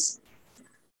Protestants,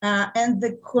 and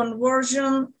the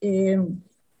conversion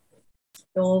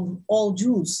of all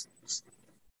Jews.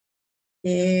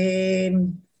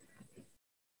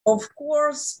 Of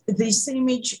course, this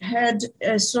image had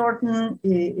a certain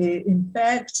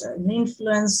impact and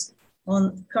influence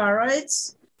on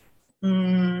Karaites.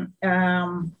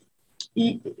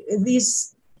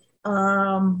 This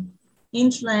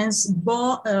influence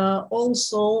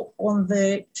also on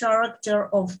the character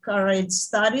of Karaite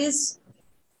studies.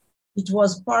 It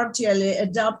was partially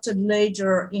adopted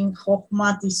later in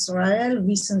Chochmat Israel,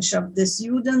 Wissenschaft des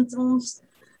Judentums,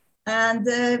 and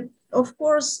of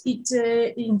course, it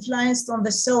influenced on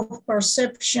the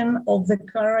self-perception of the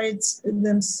Karaites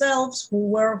themselves who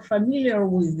were familiar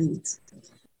with it.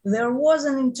 There was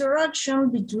an interaction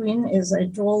between, as I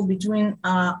told, between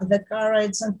the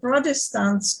Karaites and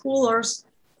Protestant scholars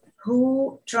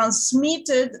who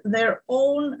transmitted their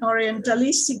own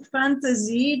Orientalistic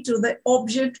fantasy to the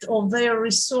object of their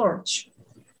research,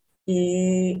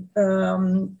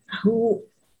 who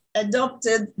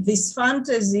adopted this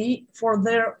fantasy for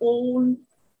their own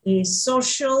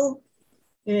social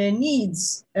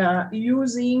needs,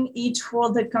 using it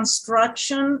for the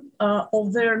construction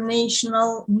of their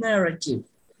national narrative.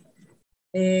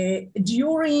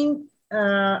 During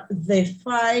the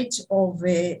fight of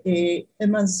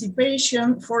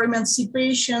emancipation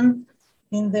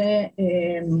in the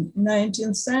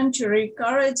 19th century,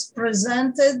 Karaites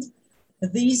presented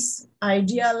this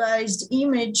idealized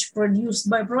image produced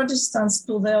by Protestants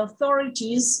to the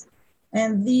authorities,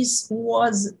 and this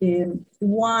was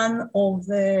one of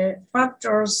the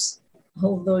factors,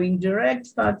 although indirect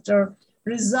factor,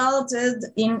 resulted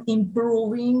in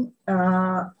improving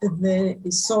the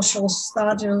social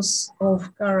status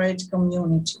of Karaite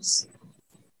communities.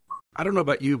 I don't know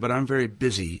about you, but I'm very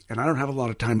busy and I don't have a lot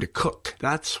of time to cook.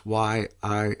 That's why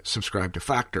I subscribe to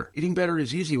Factor. Eating better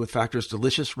is easy with Factor's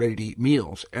delicious, ready-to-eat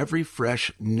meals. Every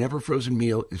fresh, never frozen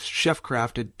meal is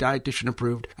chef-crafted, dietitian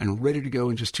approved, and ready to go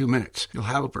in just 2 minutes. You'll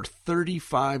have over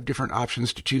 35 different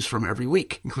options to choose from every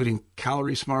week, including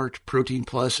Calorie Smart, Protein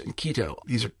Plus, and Keto.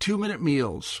 These are 2-minute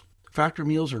meals. Factor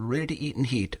meals are ready to eat and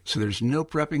heat, so there's no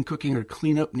prepping, cooking, or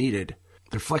cleanup needed.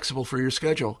 They're flexible for your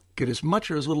schedule. Get as much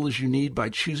or as little as you need by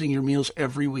choosing your meals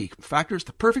every week. Factor is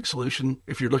the perfect solution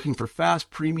if you're looking for fast,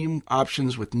 premium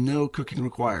options with no cooking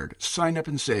required. Sign up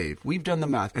and save. We've done the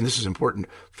math, and this is important.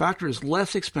 Factor is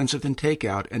less expensive than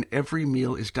takeout, and every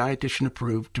meal is dietitian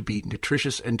approved to be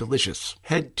nutritious and delicious.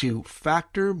 Head to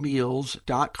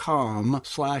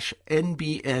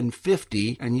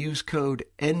factormeals.com/NBN50 and use code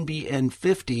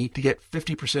NBN50 to get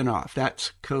 50% off.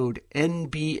 That's code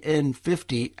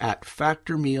NBN50 at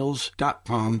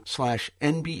factormeals.com/NBN50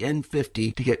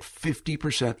 to get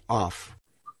 50% off.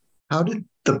 How did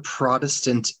the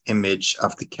Protestant image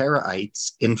of the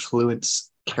Karaites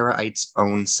influence Karaites'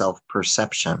 own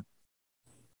self-perception?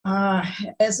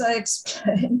 As I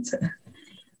explained,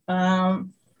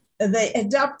 they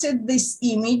adopted this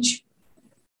image.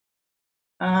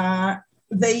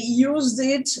 They used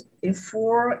it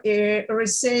for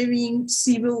receiving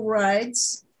civil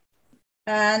rights,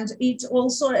 and it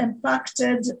also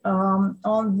impacted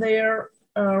on their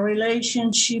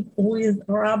relationship with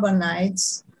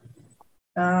Rabbinites.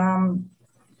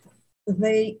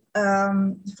 They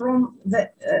from the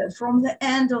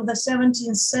end of the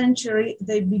 17th century,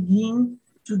 they begin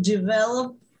to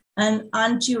develop an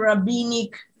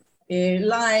anti-rabbinic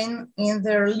line in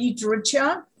their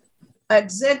literature,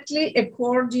 exactly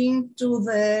according to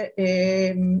the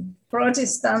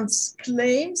Protestants'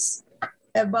 claims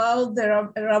about the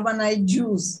Rabbinite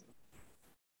Jews,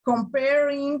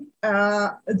 comparing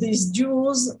these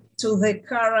Jews to the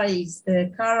Karaites,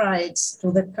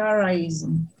 to the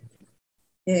Karaism,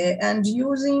 and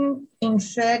using, in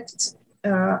fact,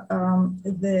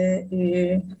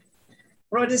 the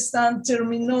Protestant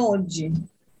terminology.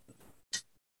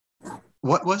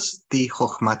 What was the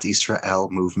Chokhmat Israel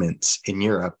movement in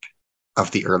Europe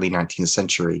of the early 19th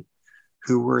century?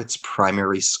 Who were its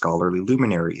primary scholarly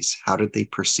luminaries? How did they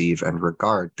perceive and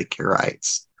regard the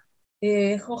Karaites?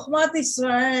 Chokhmat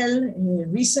Israel,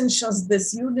 Wissenschaft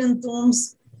des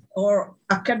Judentums, or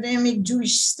academic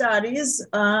Jewish studies,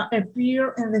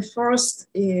 appear in the first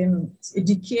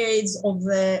decades of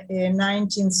the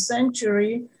 19th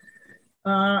century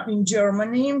in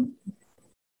Germany.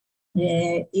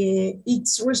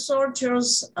 Its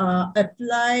researchers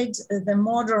applied the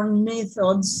modern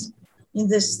methods in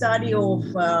the study of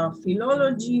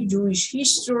philology, Jewish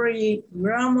history,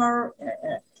 grammar,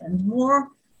 and more.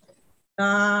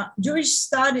 Jewish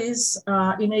studies,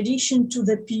 in addition to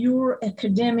the pure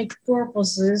academic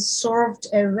purposes, served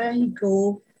a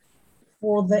vehicle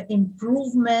for the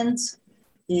improvement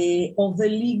of the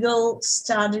legal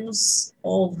status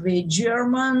of the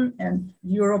German and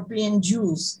European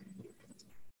Jews.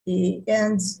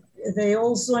 And they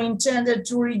also intended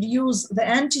to reduce the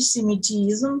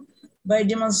anti-Semitism by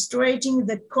demonstrating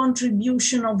the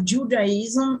contribution of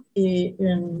Judaism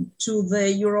to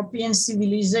the European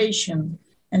civilization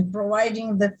and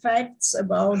providing the facts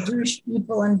about Jewish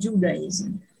people and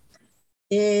Judaism.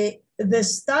 The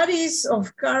studies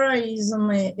of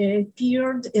Karaism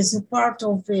appeared as a part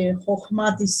of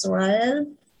Chokhmat Israel.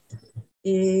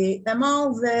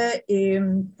 Among the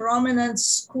prominent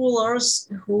scholars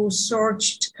who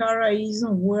searched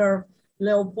Karaism were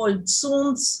Leopold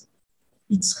Zunz,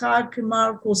 Yitzhak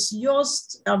Marcus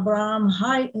Jost, Abraham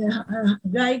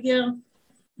Geiger,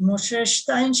 Moshe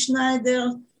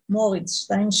Steinschneider, Moritz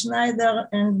Steinschneider,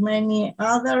 and many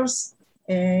others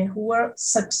who were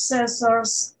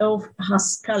successors of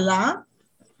Haskalah,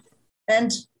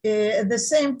 and at the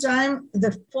same time,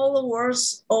 the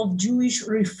followers of Jewish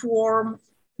reform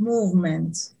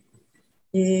movement.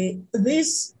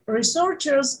 These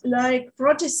researchers, like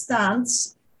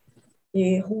Protestants,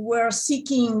 who were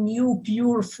seeking new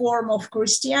pure form of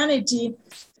Christianity,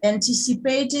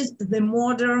 anticipated the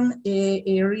modern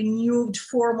renewed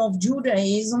form of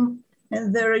Judaism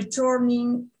and the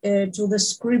returning to the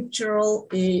scriptural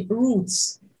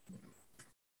roots.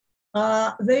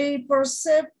 They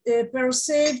perceived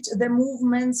the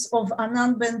movements of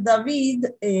Anan ben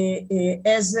David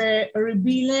as a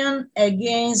rebellion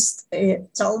against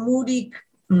Talmudic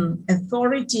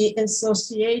authority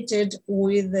associated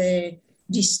with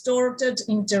distorted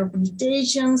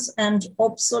interpretations and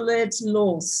obsolete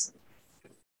laws.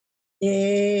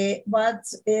 But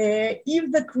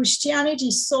if the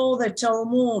Christianity saw the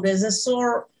Talmud as a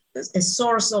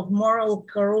source of moral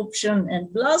corruption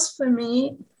and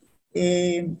blasphemy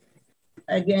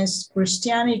against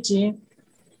Christianity,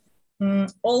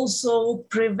 also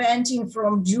preventing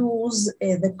from Jews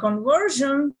the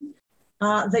conversion,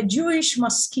 the Jewish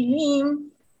maskilim,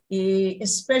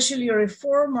 especially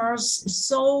reformers,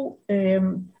 saw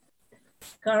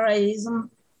Karaism,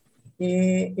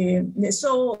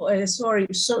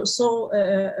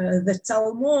 the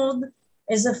Talmud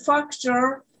as a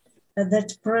factor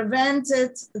that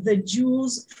prevented the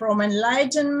Jews from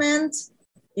enlightenment,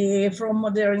 from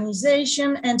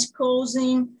modernization, and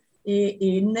causing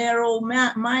a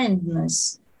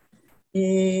narrow-mindedness.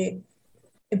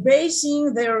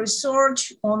 Basing their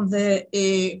research on the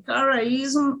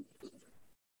Karaism,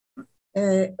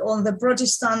 on the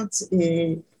Protestant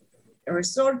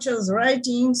researchers'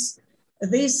 writings,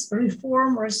 these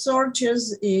reform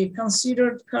researchers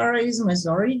considered Karaism as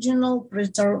original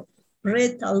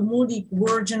pre-Talmudic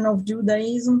version of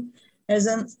Judaism, as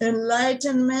an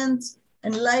enlightened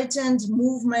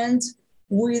movement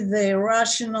with the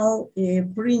rational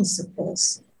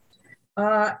principles.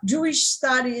 Jewish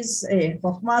studies,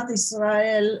 Chokhmat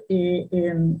Israel,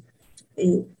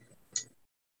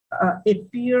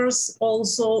 appears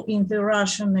also in the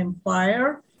Russian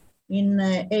Empire in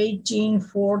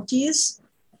 1840s,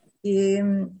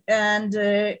 and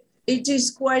it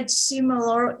is quite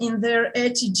similar in their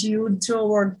attitude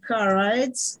toward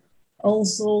Karaites.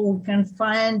 Also, we can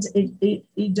find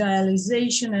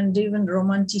idealization and even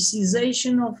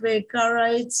romanticization of the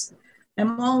Karaites.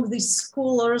 Among these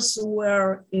scholars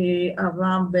were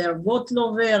Avraham Ber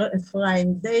Gotlover,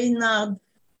 Ephraim Deinard,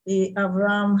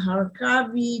 Avraham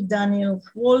Harkavi, Daniel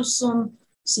Wolson,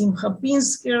 Simcha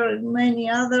Pinsker, and many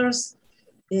others,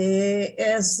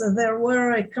 as there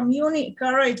were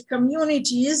Karaite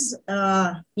communities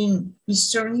in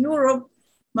Eastern Europe.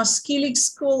 Maskilic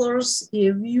scholars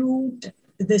viewed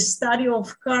the study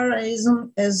of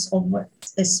Karaism as of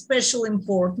a special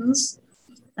importance,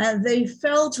 and they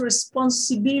felt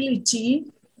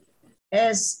responsibility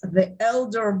as the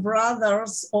elder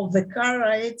brothers of the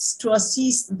Karaites to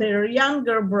assist their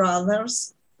younger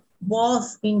brothers,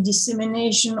 both in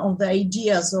dissemination of the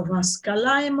ideas of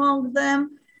Haskalah among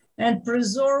them and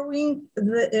preserving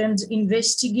and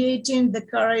investigating the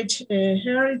Karaite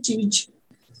heritage,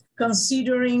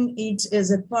 considering it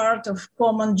as a part of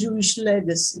common Jewish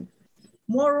legacy.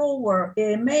 Moreover,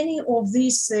 many of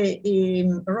these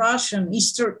Russian,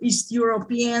 East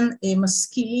European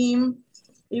Maskilim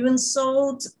even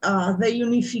sought the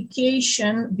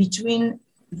unification between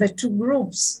the two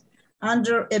groups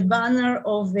under a banner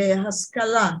of the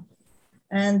Haskalah.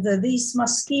 And this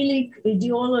Maskilic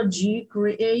ideology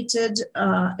created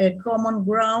a common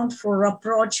ground for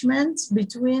rapprochement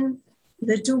between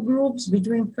the two groups,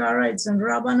 between Karaites and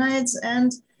Rabbanites,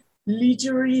 and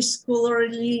literary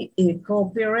scholarly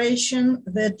cooperation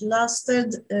that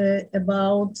lasted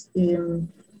about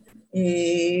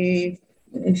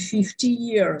 50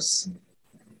 years.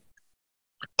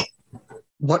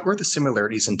 What were the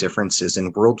similarities and differences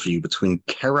in worldview between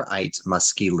Karaite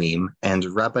Maskilim and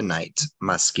Rabbinite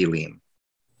Maskilim?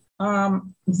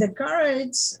 The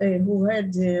Karaites, who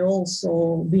had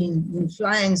also been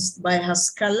influenced by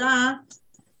Haskalah,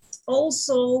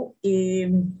 also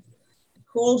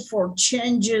called for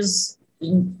changes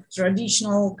in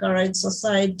traditional Karaite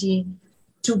society,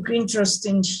 took interest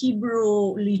in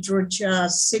Hebrew literature,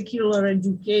 secular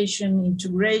education,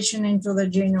 integration into the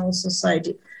general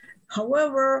society.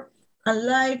 However,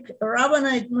 unlike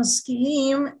Rabbinite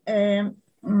Maskilim,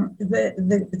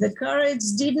 the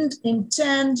Karaites didn't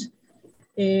intend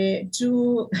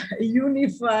to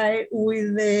unify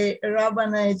with the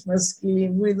Rabbinite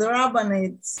Maskilim, with the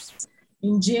Rabbinites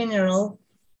in general,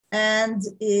 and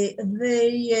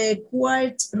they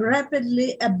quite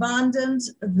rapidly abandoned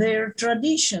their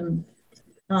tradition.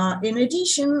 In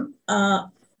addition,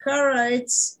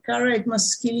 Karaite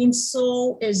Maskilim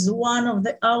saw as one of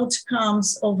the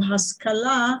outcomes of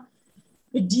Haskalah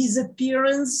a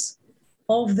disappearance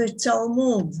of the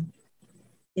Talmud.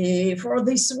 For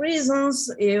these reasons,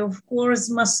 of course,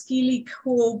 Maskilic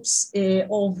hopes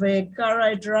of a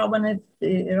Karaite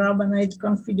Rabbinite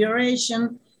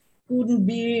confederation couldn't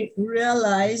be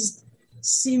realized,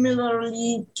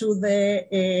 similarly to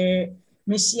the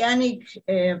messianic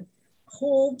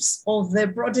hopes of the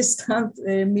Protestant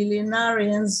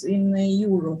millenarians in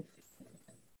Europe.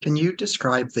 Can you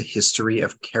describe the history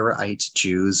of Karaite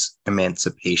Jews'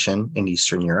 emancipation in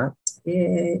Eastern Europe?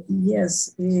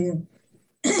 Yes.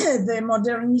 The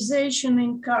modernization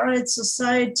in Karaite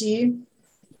society,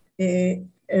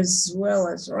 as well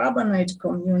as Rabbinite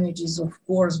communities, of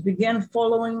course, began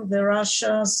following the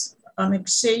Russia's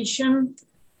annexation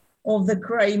of the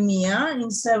Crimea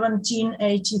in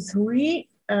 1783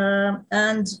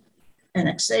 and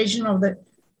annexation of the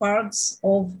parts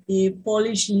of the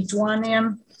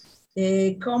Polish-Lithuanian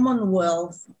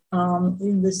Commonwealth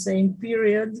in the same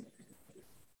period.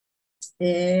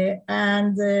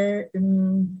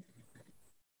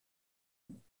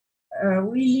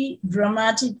 Really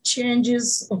dramatic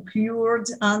changes occurred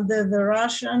under the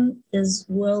Russian as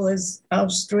well as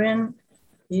Austrian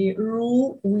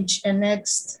rule, which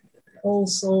annexed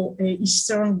also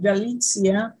Eastern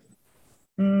Galicia.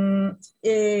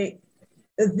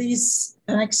 This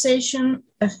annexation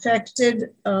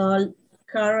affected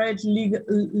Karaite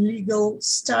legal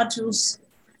status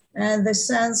and the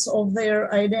sense of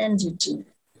their identity.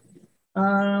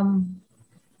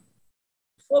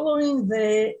 Following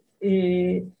the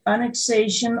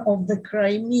annexation of the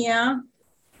Crimea,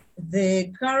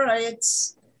 the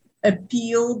Karaites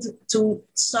appealed to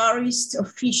Tsarist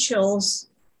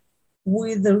officials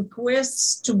with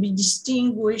requests to be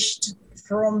distinguished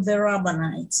from the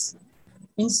Rabbinites.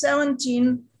 In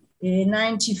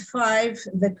 1795,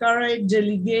 the Karaite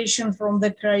delegation from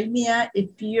the Crimea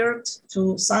appeared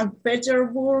to St.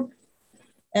 Petersburg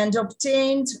and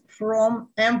obtained from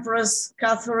Empress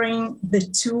Catherine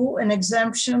II an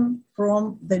exemption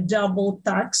from the double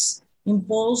tax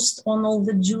imposed on all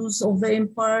the Jews of the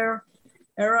empire,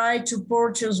 a right to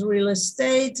purchase real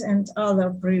estate and other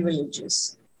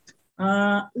privileges.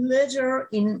 Later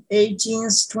in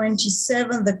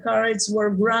 1827, the Karaites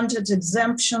were granted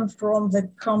exemption from the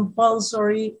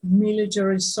compulsory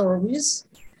military service.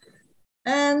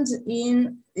 And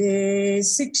in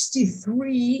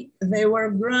 63, they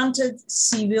were granted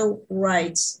civil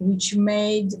rights, which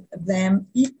made them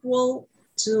equal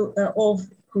to of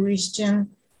Christian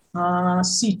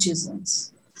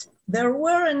citizens. There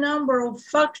were a number of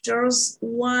factors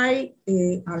why,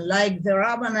 unlike the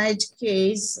Rabbinite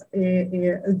case,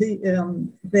 the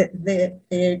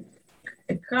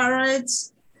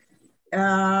Karaites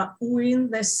win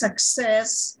the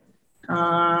success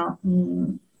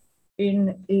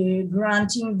in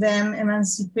granting them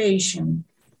emancipation.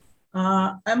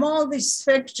 Among these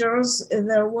factors,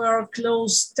 there were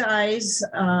close ties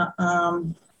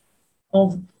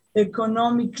of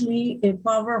economically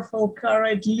powerful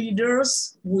Karaite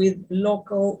leaders with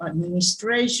local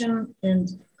administration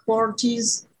and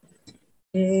courtiers,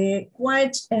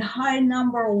 quite a high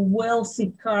number of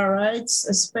wealthy Karaites,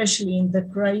 especially in the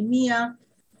Crimea,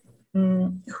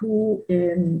 who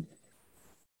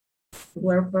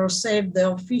were perceived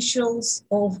the officials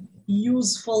of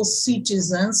useful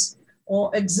citizens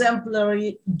or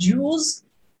exemplary Jews,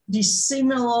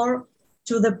 dissimilar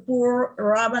to the poor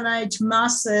Rabbanite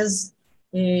masses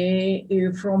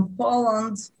from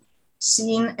Poland,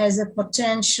 seen as a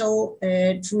potential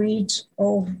threat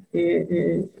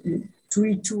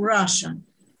to Russia.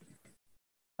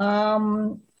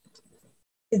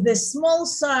 The small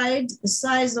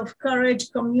size of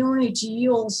Karaite community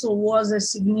also was a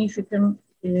significant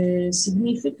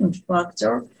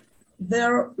factor.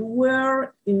 There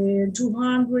were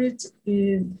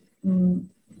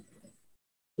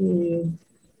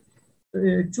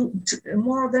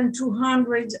more than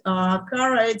 200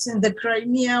 Karaites in the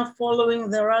Crimea following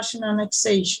the Russian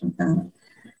annexation.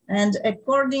 And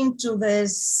according to the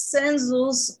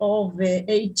census of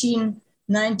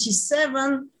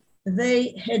 1897,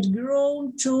 they had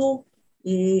grown to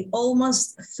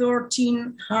almost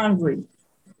 1,300.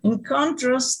 In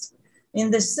contrast, in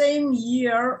the same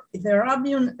year, the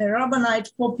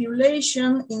Rabbanite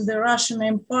population in the Russian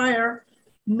Empire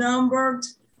numbered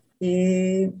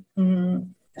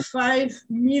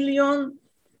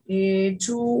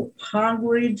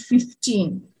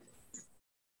 5,215,000.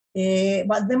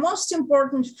 But the most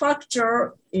important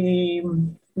factor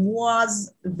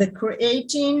was the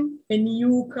creating a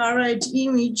new Karaite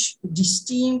image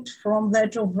distinct from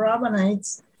that of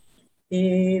Rabbanites,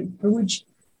 which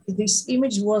this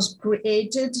image was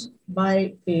created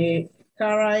by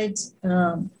Karaite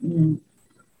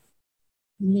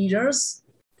leaders.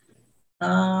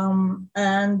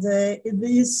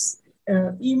 This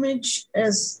image,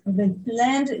 as they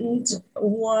planned it,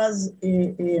 was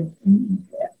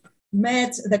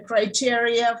met the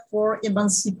criteria for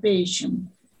emancipation.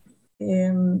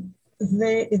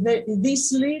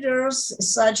 These leaders,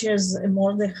 such as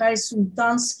Mordechai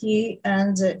Sultansky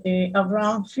and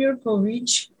Avram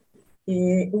Firkovich,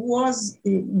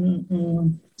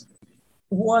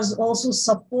 was also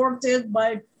supported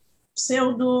by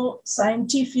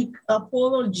pseudo-scientific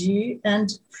apology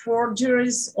and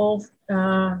forgeries of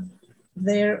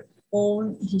their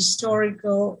own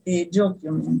historical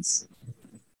documents.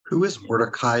 Who is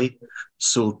Mordechai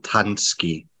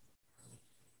Sultansky?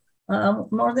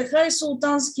 Mordechai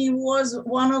Sultansky was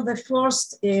one of the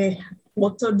first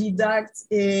autodidact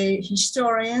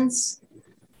historians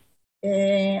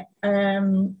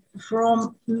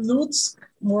from Lutsk,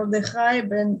 Mordechai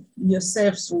ben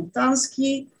Yosef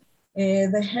Sultansky,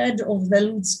 the head of the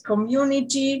Lutsk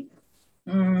community,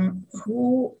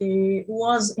 who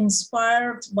was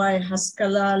inspired by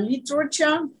Haskalah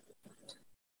literature.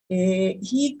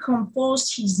 He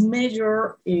composed his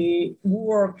major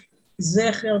work,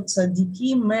 Zecher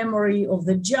Tzadikim, Memory of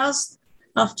the Just,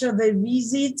 after the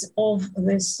visit of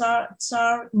the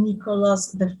Tsar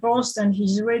Nicholas I and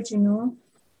his retinue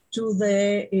to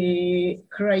the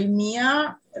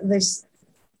Crimea,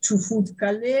 to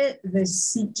Fut-Kaleh, the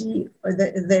city,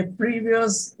 the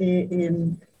previous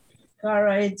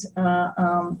Karaite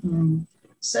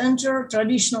center,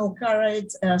 traditional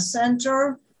Karaite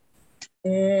center,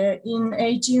 in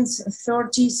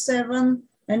 1837.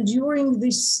 And during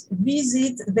this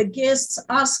visit, the guests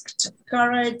asked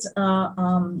Karaite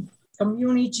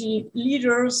community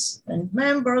leaders and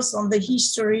members on the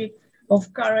history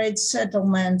of Karaite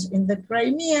settlement in the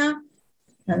Crimea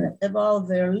and about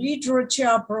their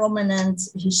literature, prominent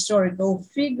historical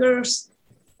figures,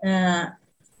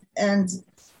 and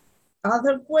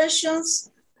other questions,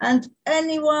 and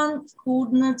anyone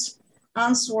could not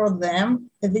answer them.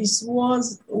 This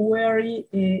was a very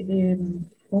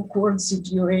awkward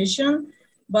situation,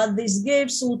 but this gave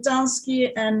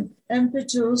Sultansky an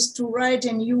impetus to write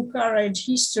a new Karaite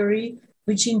history,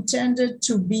 which intended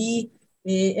to be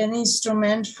an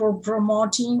instrument for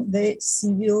promoting the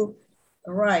civil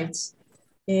rights.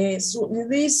 So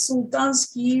this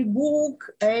Sultansky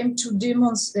book aimed to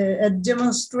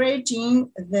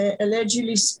demonstrating the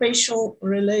allegedly special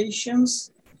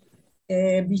relations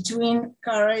between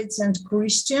Karaites and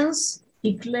Christians.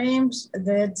 He claims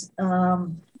that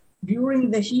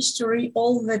during the history,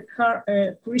 all the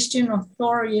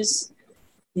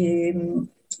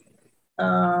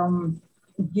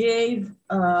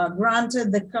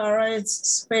granted the Karaites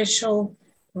special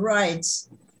rights.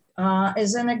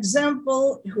 As an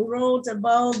example, he wrote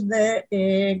about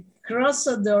the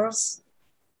Crusaders,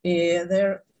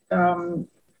 their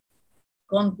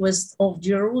conquest of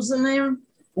Jerusalem,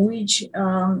 which,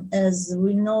 as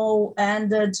we know,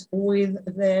 ended with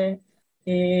the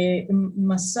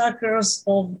massacres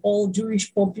of all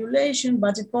Jewish population.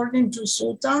 But according to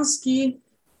Sultansky,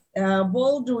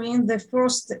 Baldwin, the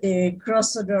first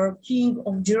Crusader king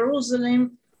of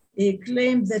Jerusalem,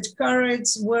 claimed that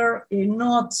Karaites were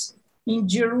not in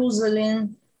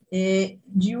Jerusalem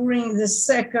during the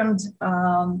second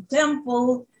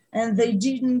temple, and they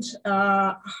didn't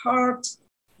hurt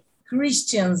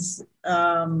Christians.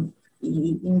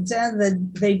 Intend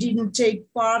that they didn't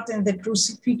take part in the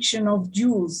crucifixion of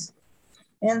Jews,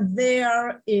 and they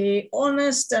are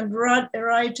honest and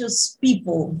righteous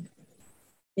people.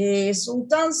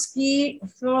 Sultansky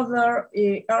further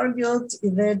argued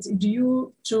that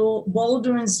due to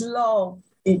Baldwin's love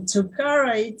to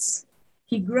Karaites,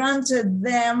 he granted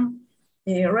them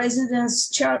residence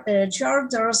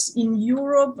charters in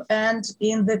Europe and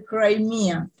in the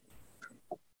Crimea.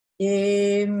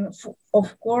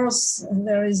 Of course,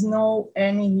 there is no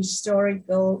any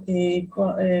historical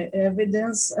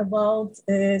evidence about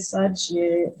such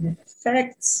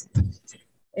facts.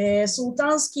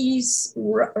 Sultansky's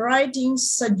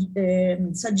writings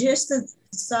suggested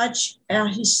such a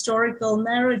historical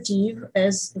narrative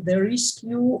as the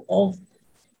rescue of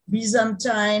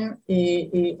Byzantine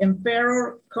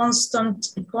Emperor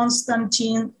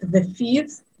Constantine V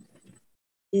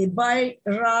by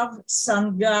Rav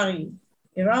Sangari.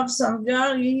 Rav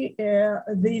Sangari,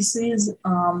 this is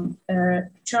a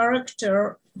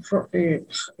character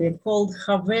called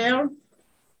Haver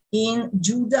in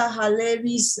Judah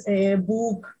Halevi's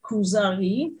book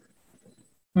Kuzari.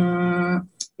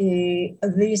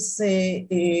 This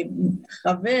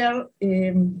Haver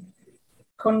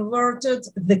converted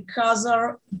the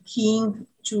Khazar king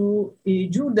to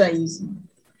Judaism.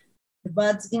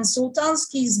 But in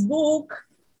Sultansky's book,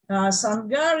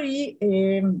 Sangari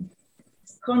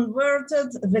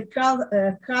converted the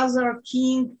Khazar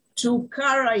king to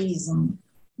Karaism,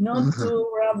 not to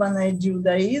Rabbinate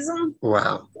Judaism.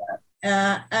 Wow.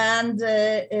 And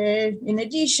in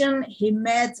addition, he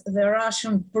met the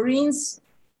Russian prince,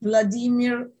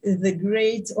 Vladimir the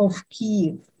Great of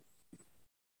Kiev.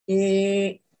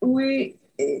 We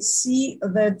see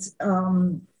that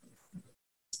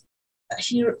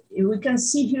here, we can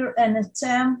see here an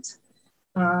attempt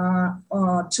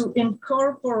to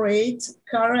incorporate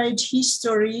Karaite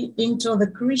history into the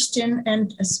Christian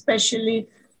and especially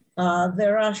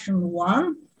the Russian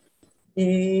one.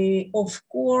 Of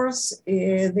course,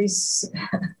 this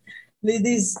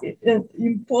is an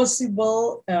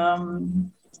impossible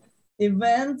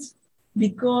event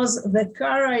because the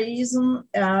Karaism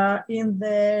in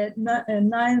the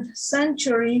 9th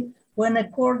century, when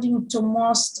according to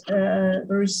most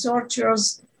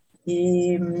researchers,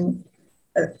 the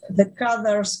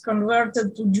Khazars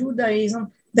converted to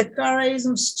Judaism, the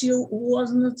Karaism still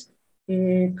wasn't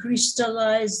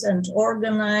crystallized and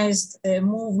organized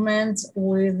movement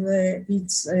with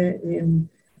its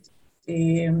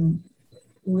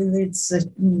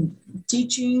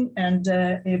teaching and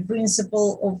a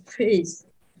principle of faith.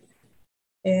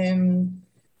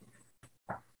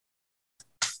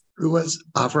 Who was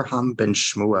Avraham ben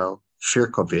Shmuel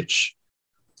Firkovich?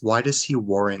 Why does he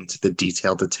warrant the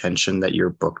detailed attention that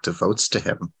your book devotes to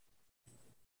him?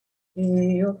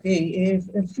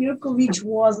 Firkovich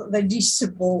was the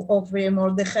disciple of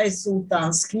Mordechai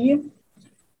Sultansky,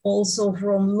 also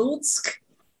from Lutsk.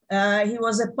 He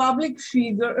was a public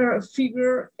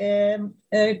figure, a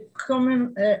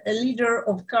leader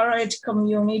of Karaite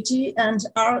community, and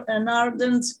an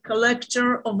ardent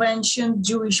collector of ancient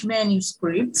Jewish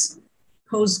manuscripts,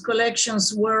 whose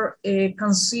collections were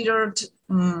considered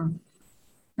and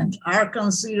are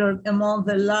considered among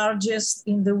the largest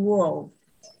in the world.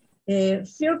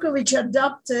 Firkovich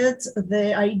adopted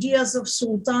the ideas of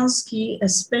Sultansky,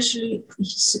 especially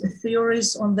his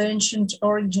theories on the ancient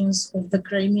origins of the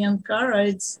Crimean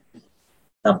Karaites,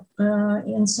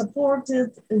 and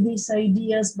supported these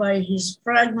ideas by his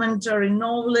fragmentary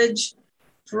knowledge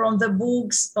from the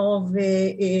books of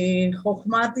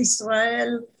Chokhmat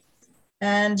Israel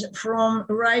and from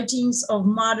writings of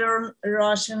modern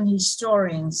Russian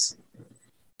historians.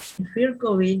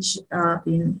 Firkovich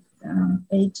in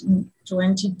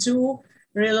 1822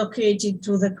 relocated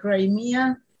to the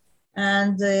Crimea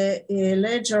and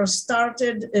later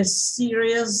started a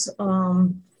series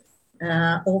of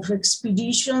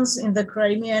expeditions in the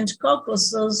Crimea and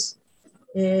Caucasus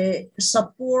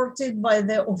supported by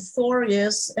the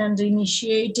authorities and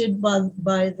initiated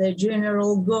by the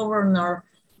general governor,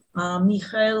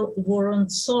 Mikhail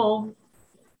Vorontsov,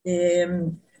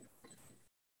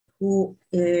 who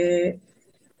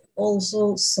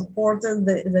also supported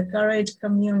the Karaiid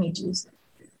communities.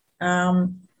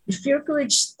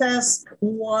 Firkovich's task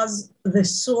was the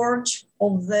search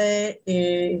of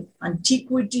the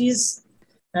antiquities,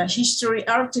 history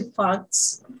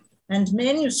artifacts, and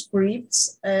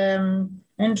manuscripts,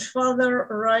 and further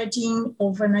writing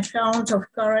of an account of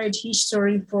Karaiid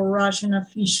history for Russian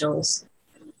officials.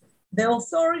 The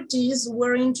authorities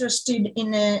were interested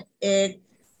in a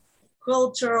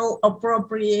cultural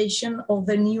appropriation of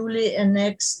the newly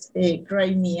annexed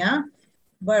Crimea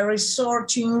by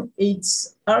researching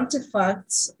its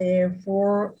artifacts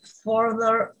for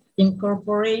further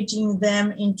incorporating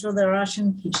them into the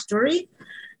Russian history.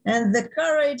 And the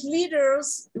Karaiid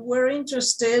leaders were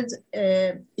interested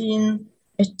in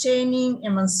attaining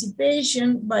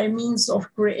emancipation by means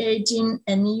of creating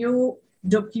a new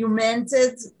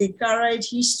documented Karaiid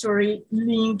history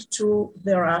linked to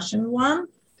the Russian one,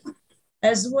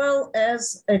 as well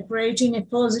as creating a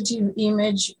positive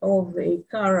image of the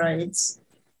Karaids,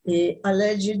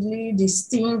 allegedly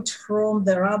distinct from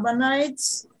the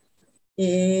Rabbanites,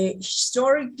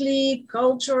 historically,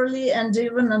 culturally, and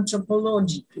even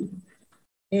anthropologically.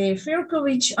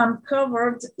 Firkovich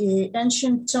uncovered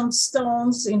ancient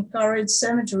tombstones in Karaiid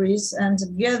cemeteries and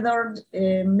gathered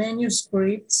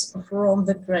manuscripts from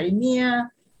the Crimea,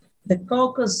 the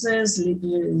Caucasus,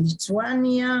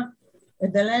 Lithuania,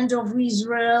 the land of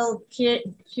Israel,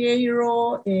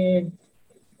 Cairo,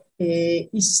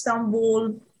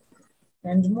 Istanbul,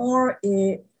 and more,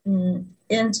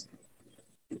 and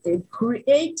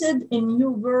created a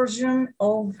new version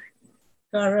of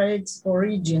Karaiid's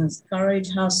origins, Karaiid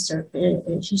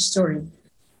history.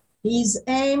 His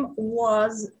aim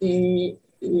was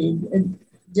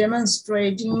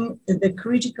demonstrating the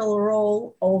critical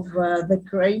role of the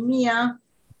Crimea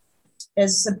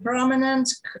as a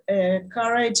prominent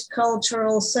Karaiid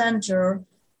cultural center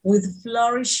with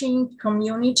flourishing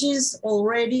communities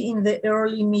already in the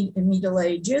early Middle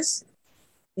Ages,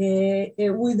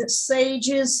 with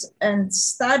sages and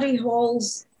study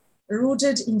halls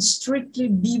rooted in strictly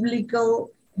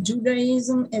biblical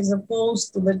Judaism as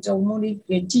opposed to the Talmudic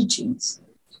teachings.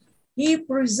 He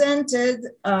presented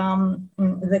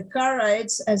the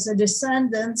Karaids as a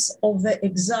descendants of the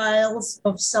exiles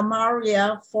of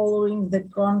Samaria following the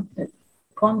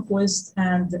conquest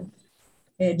and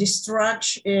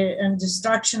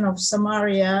destruction of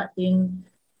Samaria in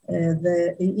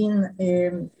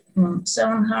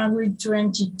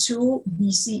 722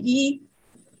 BCE.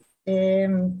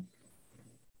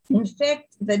 In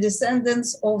fact, the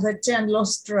descendants of the 10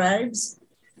 lost tribes,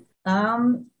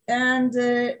 and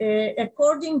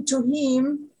according to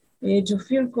him, to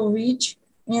Firkovich,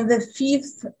 in the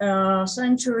 5th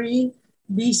century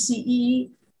BCE,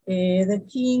 the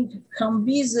king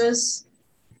Cambyses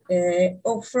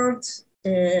offered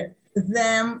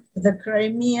them the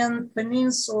Crimean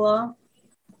Peninsula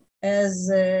as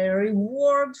a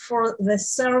reward for the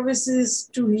services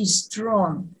to his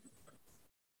throne.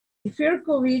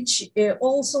 Firkovich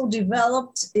also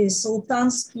developed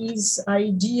Sultansky's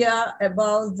idea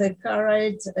about the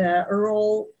Karaiid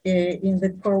role in the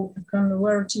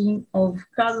converting of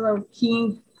Khazar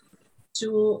king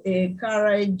to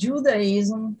Karaiid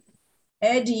Judaism,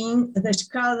 adding that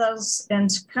Khazars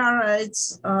and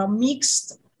Karaids are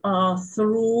mixed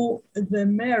through the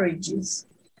marriages.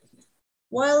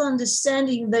 While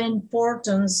understanding the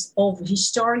importance of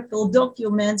historical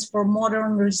documents for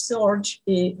modern research,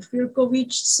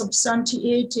 Firkovich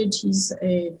substantiated his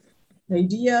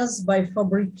ideas by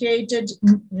fabricated,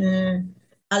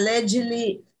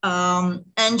 allegedly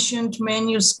ancient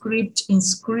manuscript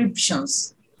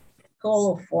inscriptions,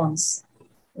 colophons.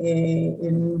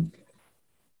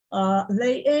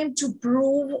 They aim to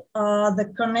prove the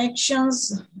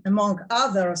connections, among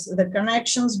others, the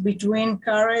connections between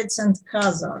Karaids and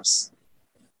Khazars.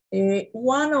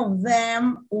 One of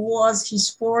them was his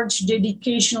forged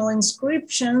dedicational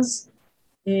inscriptions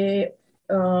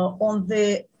on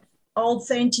the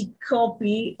authentic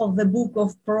copy of the Book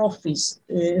of Prophets.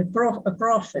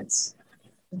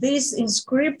 This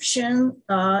inscription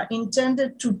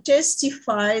intended to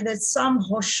testify that some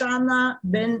Hoshana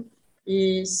ben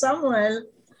Samuel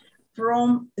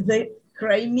from the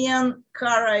Crimean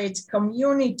Karaiid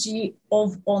community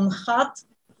of Onhat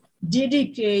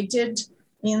dedicated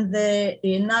in the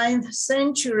 9th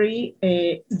century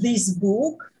this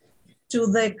book to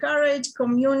the Karaiid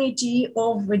community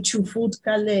of Chufut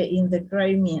Kale in the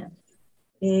Crimea.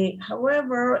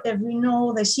 However, as we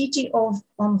know, the city of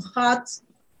Amhat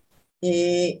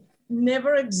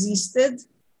never existed,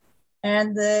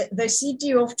 and the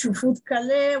city of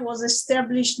Chufut-Kaleh was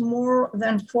established more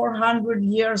than 400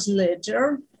 years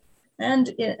later. And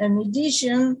in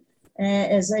addition,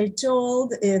 as I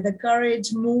told, the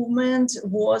Karaite movement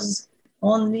was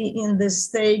only in the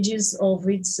stages of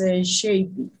its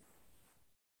shaping.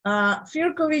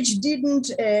 Firkovich didn't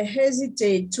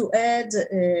hesitate to add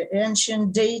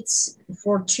ancient dates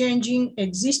for changing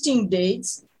existing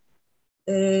dates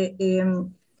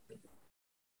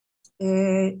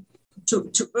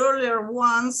to earlier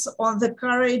ones on the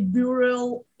Karaite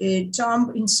burial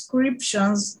tomb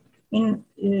inscriptions in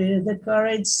the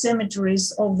Karaite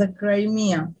cemeteries of the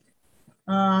Crimea.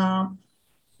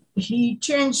 He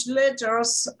changed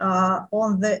letters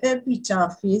on the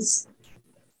epitaphs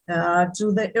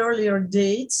to the earlier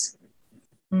dates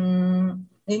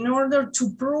in order to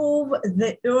prove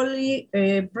the early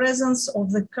presence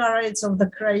of the Karaites of the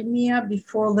Crimea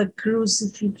before the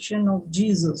crucifixion of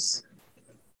Jesus.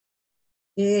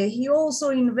 He also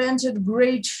invented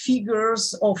great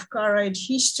figures of Karaite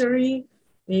history,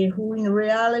 who in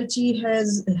reality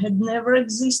had never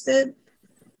existed,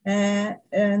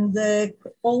 and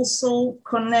also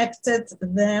connected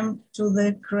them to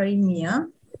the Crimea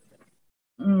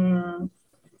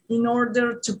in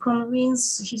order to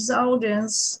convince his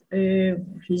audience,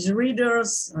 his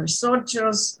readers,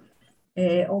 researchers,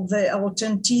 of the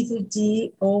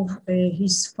authenticity of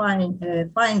his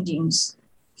findings.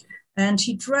 And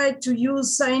he tried to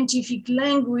use scientific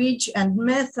language and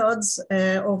methods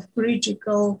of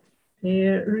critical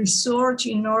research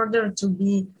in order to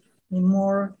be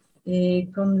more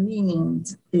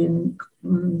convenient.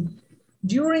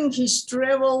 During his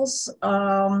travels,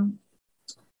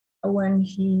 when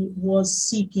he was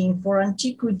seeking for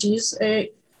antiquities,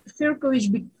 Firkovich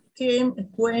became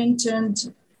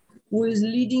acquainted with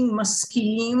leading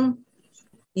maskilim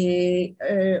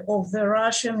of the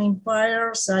Russian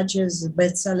Empire, such as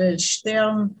Bezalel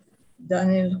Stern,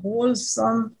 Daniel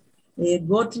Holson,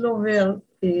 Gotlover,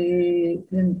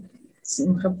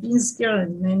 Simcha Pinsker,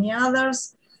 and many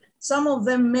others. Some of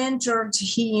them mentored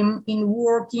him in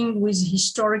working with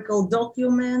historical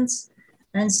documents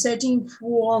and setting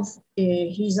forth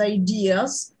his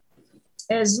ideas,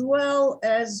 as well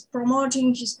as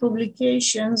promoting his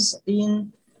publications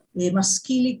in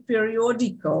Maskilic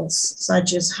periodicals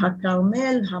such as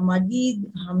HaKarmel, HaMagid,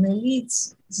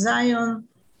 HaMelitz, Zion.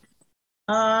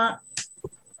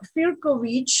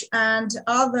 Firkovich and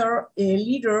other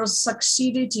leaders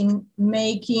succeeded in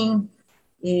making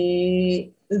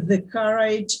the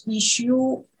Karaite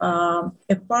issue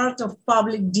a part of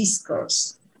public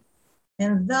discourse,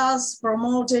 and thus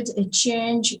promoted a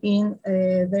change in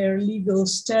their legal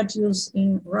status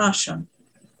in Russia.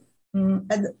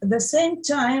 At the same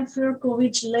time,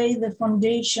 Firkovich laid the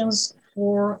foundations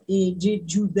for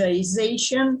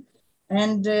Judaization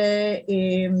and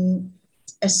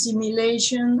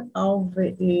assimilation of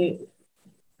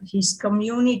his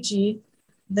community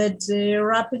that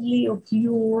rapidly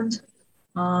occurred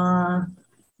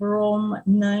from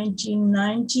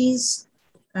 1990s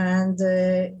and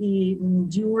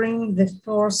during the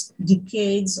first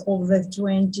decades of the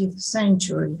 20th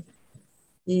century.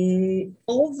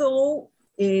 Although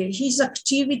his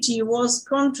activity was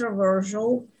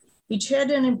controversial, it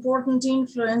had an important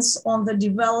influence on the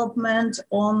development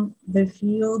on the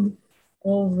field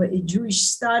of Jewish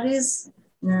studies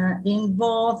in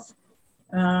both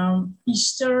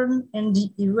Eastern and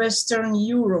Western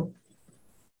Europe.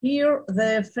 Here,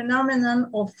 the phenomenon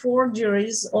of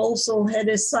forgeries also had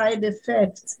a side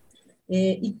effect.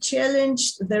 It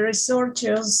challenged the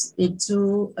researchers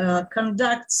to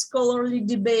conduct scholarly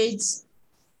debates,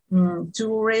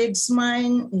 to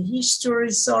re-examine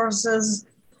history sources,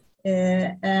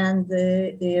 and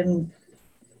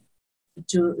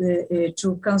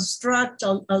to construct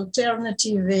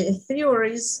alternative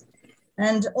theories.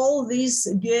 And all this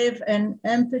gave an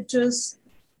impetus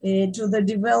to the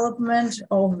development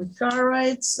of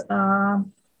Karaites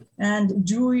and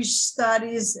Jewish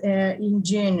studies in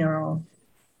general.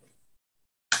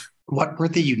 What were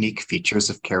the unique features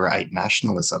of Karaite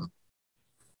nationalism?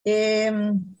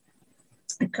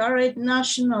 Karaite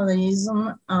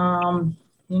nationalism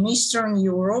in Eastern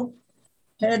Europe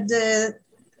had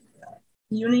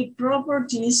unique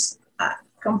properties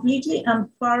completely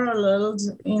unparalleled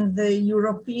in the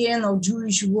European or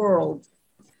Jewish world.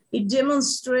 It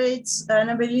demonstrates an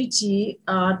ability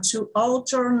to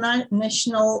alter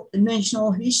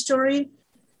national history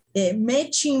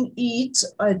matching it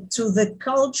to the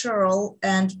cultural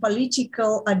and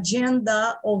political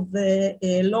agenda of the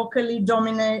locally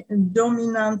dominant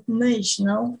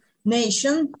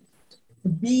nation,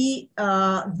 be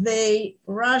they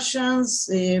Russians,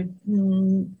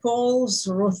 Poles,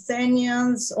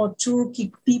 Ruthenians, or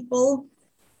Turkic people,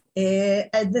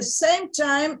 at the same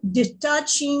time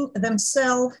detaching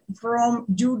themselves from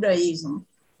Judaism.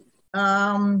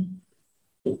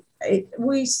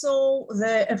 We saw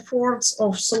the efforts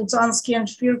of Sultansky and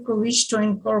Firkovich to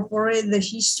incorporate the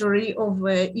history of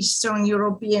Eastern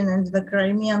European and the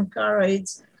Crimean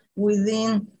Karaites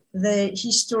within the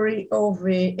history of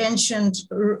ancient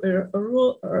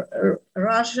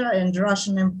Russia and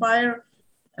Russian Empire.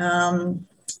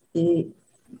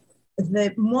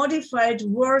 The modified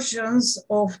versions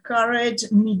of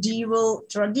Karaite medieval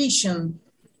tradition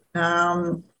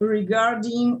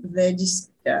regarding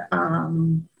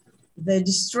the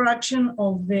destruction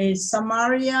of the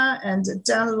Samaria and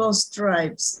 10 lost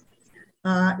tribes.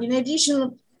 In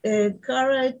addition,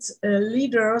 Karaite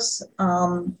leaders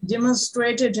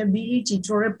demonstrated ability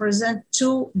to represent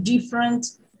two different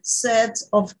sets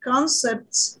of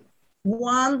concepts,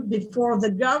 one before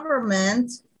the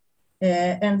government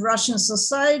and Russian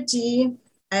society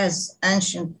as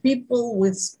ancient people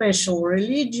with special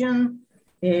religion,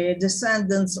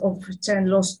 descendants of 10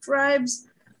 lost tribes,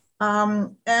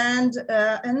 and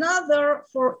another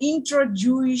for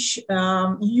intra-Jewish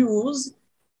use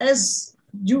as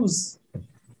Jews.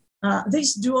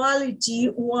 This duality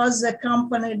was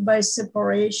accompanied by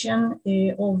separation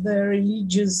of the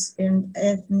religious and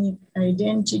ethnic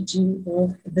identity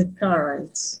of the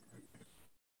Karaites.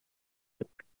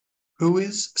 Who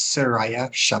is Seraya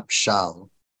Shapshal?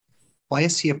 Why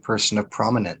is he a person of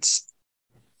prominence?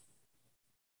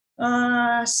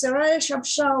 Seraya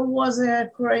Shapshal was a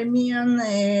Crimean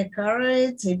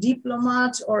Karaite, a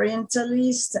diplomat,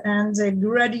 Orientalist, and a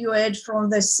graduate from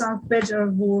the St.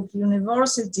 Petersburg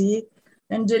University,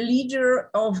 and a leader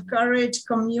of Karaite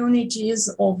communities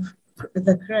of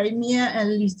the Crimea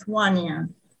and Lithuania.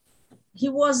 He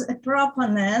was a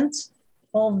proponent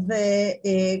of the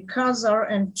Khazar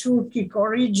and Turkic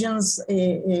origins,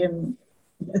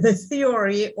 the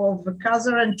theory of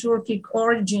Khazar and Turkic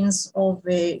origins of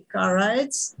the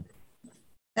Karaites,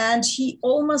 and he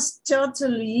almost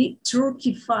totally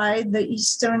Turkified the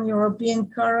Eastern European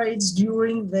Karaites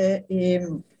during the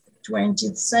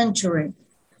 20th century.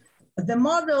 The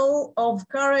model of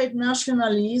Karaite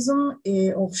nationalism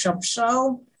of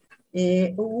Shapshal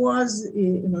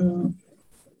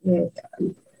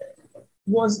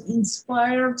was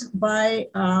inspired by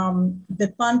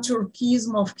the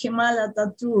pan-Turkism of Kemal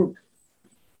Atatürk.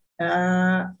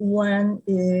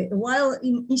 While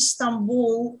in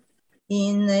Istanbul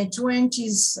in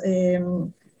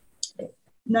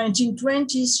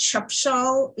 1920s,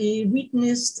 Shapshal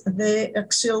witnessed the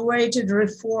accelerated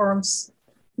reforms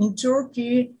in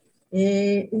Turkey,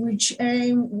 which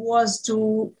aim was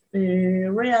to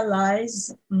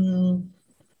realize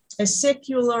a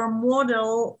secular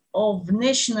model of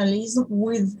nationalism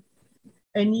with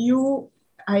a new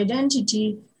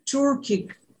identity,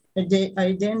 Turkic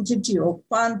identity or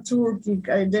pan-Turkic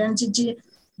identity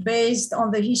based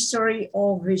on the history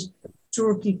of the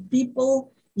Turkic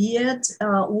people, yet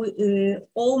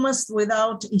almost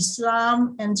without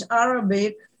Islam and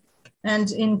Arabic,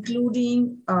 and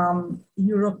including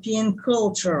European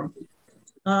culture.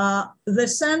 The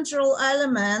central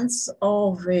elements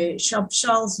of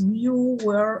Shapshal's view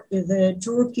were the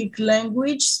Turkic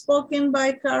language spoken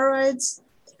by Karaites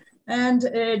and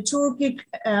Turkic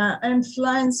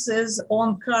influences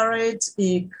on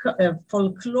Karaite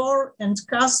folklore and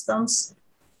customs,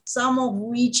 some of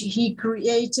which he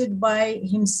created by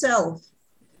himself.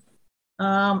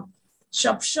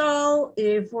 Shapshal,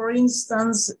 for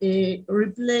instance,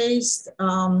 replaced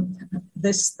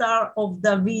the Star of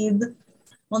David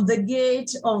on the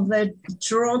gate of the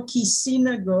Troki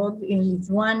synagogue in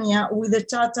Lithuania with a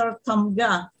Tatar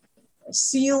tamga, a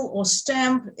seal or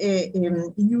stamp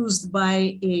used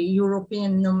by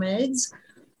European nomads.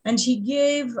 And he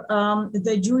gave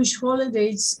the Jewish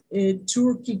holidays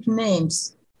Turkic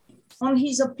names. On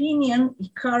his opinion,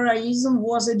 Karaism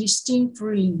was a distinct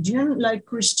religion like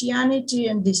Christianity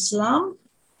and Islam.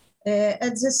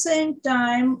 At the same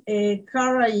time,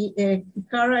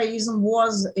 Karaism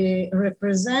was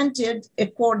represented,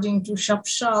 according to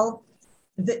Shapshal,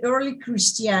 the early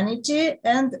Christianity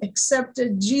and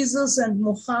accepted Jesus and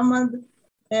Muhammad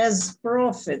as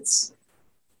prophets.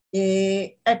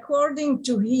 According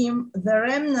to him, the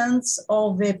remnants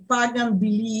of pagan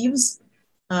beliefs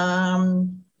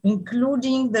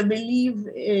including the belief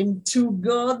in two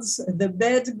gods, the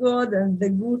bad god and the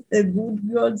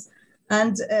good gods,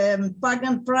 and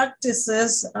pagan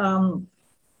practices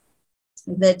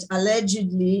that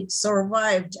allegedly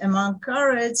survived among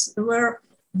Karaites were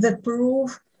the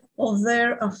proof of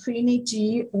their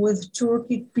affinity with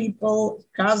Turkic people,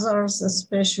 Khazars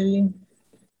especially,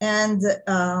 and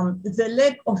the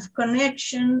lack of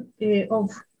connection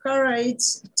of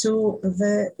Karaites to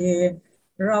the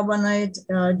Rabbanite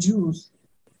Jews.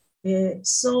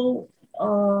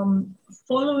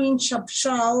 Following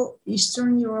Chapchal,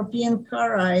 Eastern European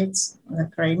Karaites,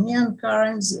 Crimean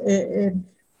Karaites,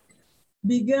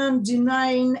 began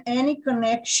denying any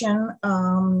connection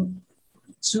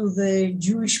to the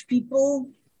Jewish people,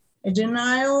 a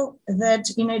denial that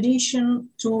in addition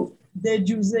to the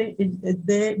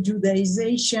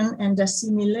Judaization and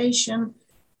assimilation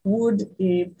would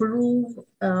prove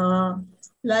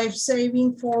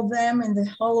life-saving for them in the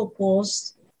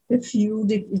Holocaust a few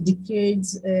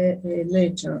decades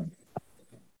later.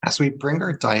 As we bring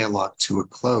our dialogue to a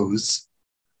close,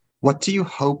 what do you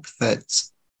hope that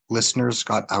listeners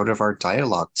got out of our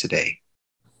dialogue today?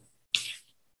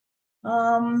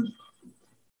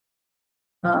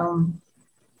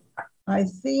 I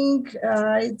think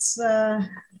it's the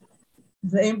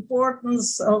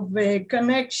importance of a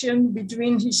connection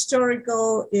between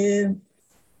historical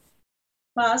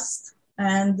past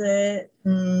and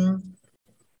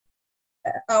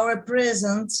our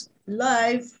present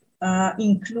life,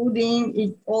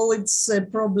 including all its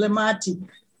problematic.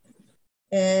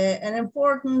 An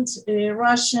important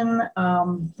Russian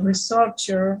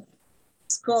researcher,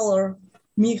 scholar,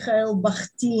 Mikhail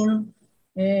Bakhtin,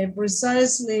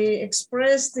 precisely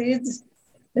expressed it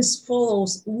as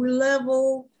follows: we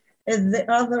level at the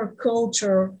other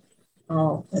culture,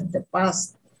 at the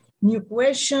past, new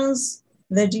questions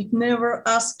that it never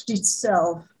asked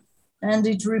itself, and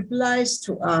it replies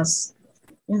to us.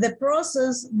 In the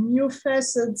process, new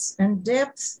facets and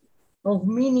depths of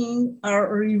meaning are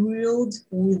revealed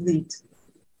with it.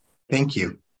 Thank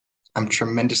you. I'm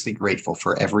tremendously grateful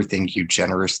for everything you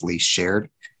generously shared.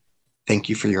 Thank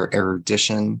you for your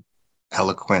erudition,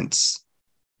 eloquence,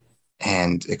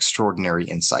 and extraordinary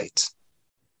insight.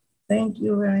 Thank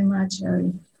you very much,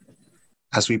 Harry.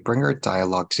 As we bring our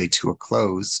dialogue today to a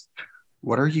close,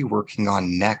 what are you working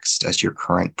on next as your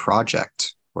current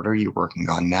project? What are you working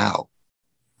on now?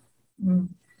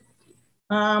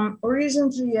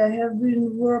 Recently, I have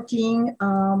been working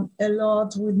a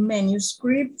lot with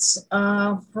manuscripts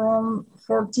from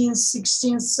 14th,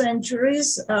 16th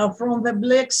centuries, from the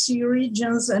Black Sea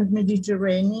regions and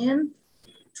Mediterranean,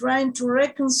 trying to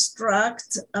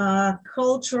reconstruct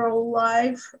cultural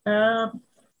life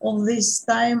of this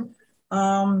time,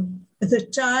 the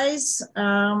ties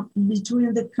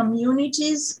between the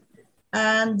communities,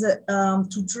 and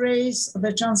to trace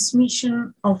the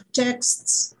transmission of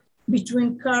texts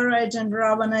between Karaite and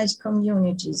Rabbanite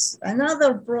communities.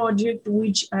 Another project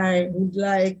which I would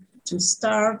like to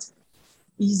start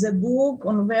is a book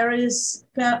on various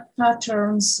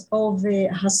patterns of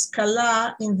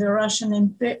Haskalah in the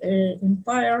Russian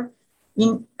Empire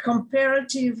in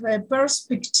comparative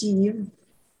perspective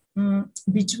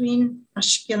between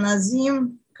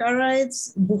Ashkenazim,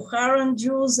 Karaites, Bukharan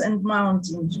Jews, and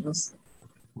Mountain Jews.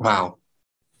 Wow.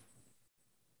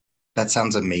 That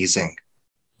sounds amazing.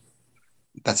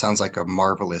 That sounds like a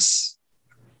marvelous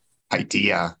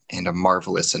idea and a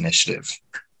marvelous initiative.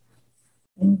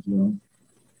 Thank you.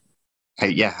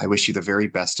 I wish you the very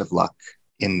best of luck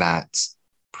in that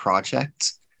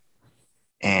project.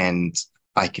 And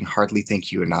I can hardly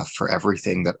thank you enough for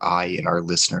everything that I and our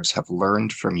listeners have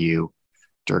learned from you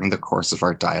during the course of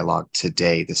our dialogue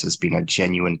today. This has been a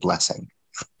genuine blessing.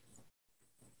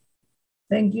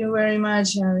 Thank you very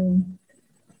much, Harry.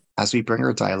 As we bring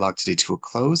our dialogue today to a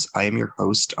close, I am your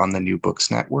host on the New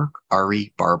Books Network,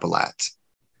 Ari Barbalat.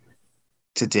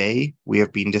 Today, we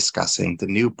have been discussing the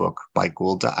new book by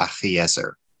Golda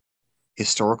Achiezer,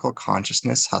 Historical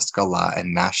Consciousness, Haskalah,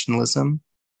 and Nationalism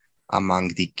Among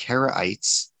the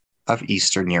Karaites of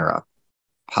Eastern Europe,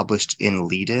 published in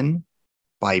Leiden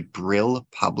by Brill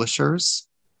Publishers,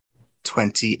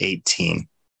 2018.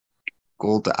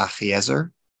 Golda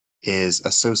Achiezer is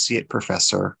Associate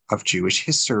Professor of Jewish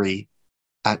History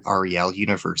at Ariel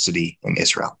University in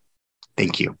Israel.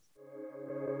 Thank you.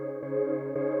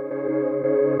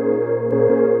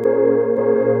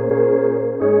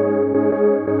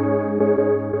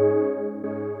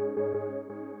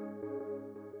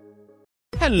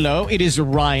 Hello, it is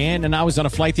Ryan, and I was on a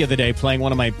flight the other day playing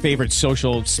one of my favorite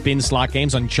social spin slot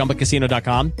games on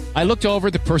ChumbaCasino.com. I looked over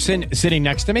at the person sitting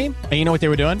next to me, and you know what they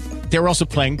were doing? They were also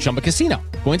playing Chumba Casino.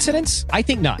 Coincidence? I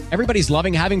think not. Everybody's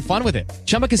loving having fun with it.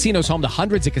 Chumba Casino is home to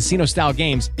hundreds of casino-style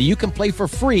games that you can play for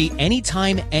free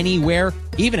anytime, anywhere,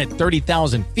 even at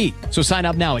 30,000 feet. So sign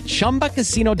up now at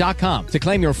ChumbaCasino.com to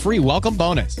claim your free welcome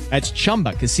bonus. That's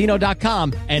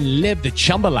ChumbaCasino.com and live the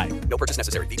Chumba life. No purchase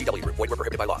necessary. VGW Group. Void where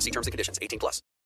prohibited by law. See terms and conditions. 18+.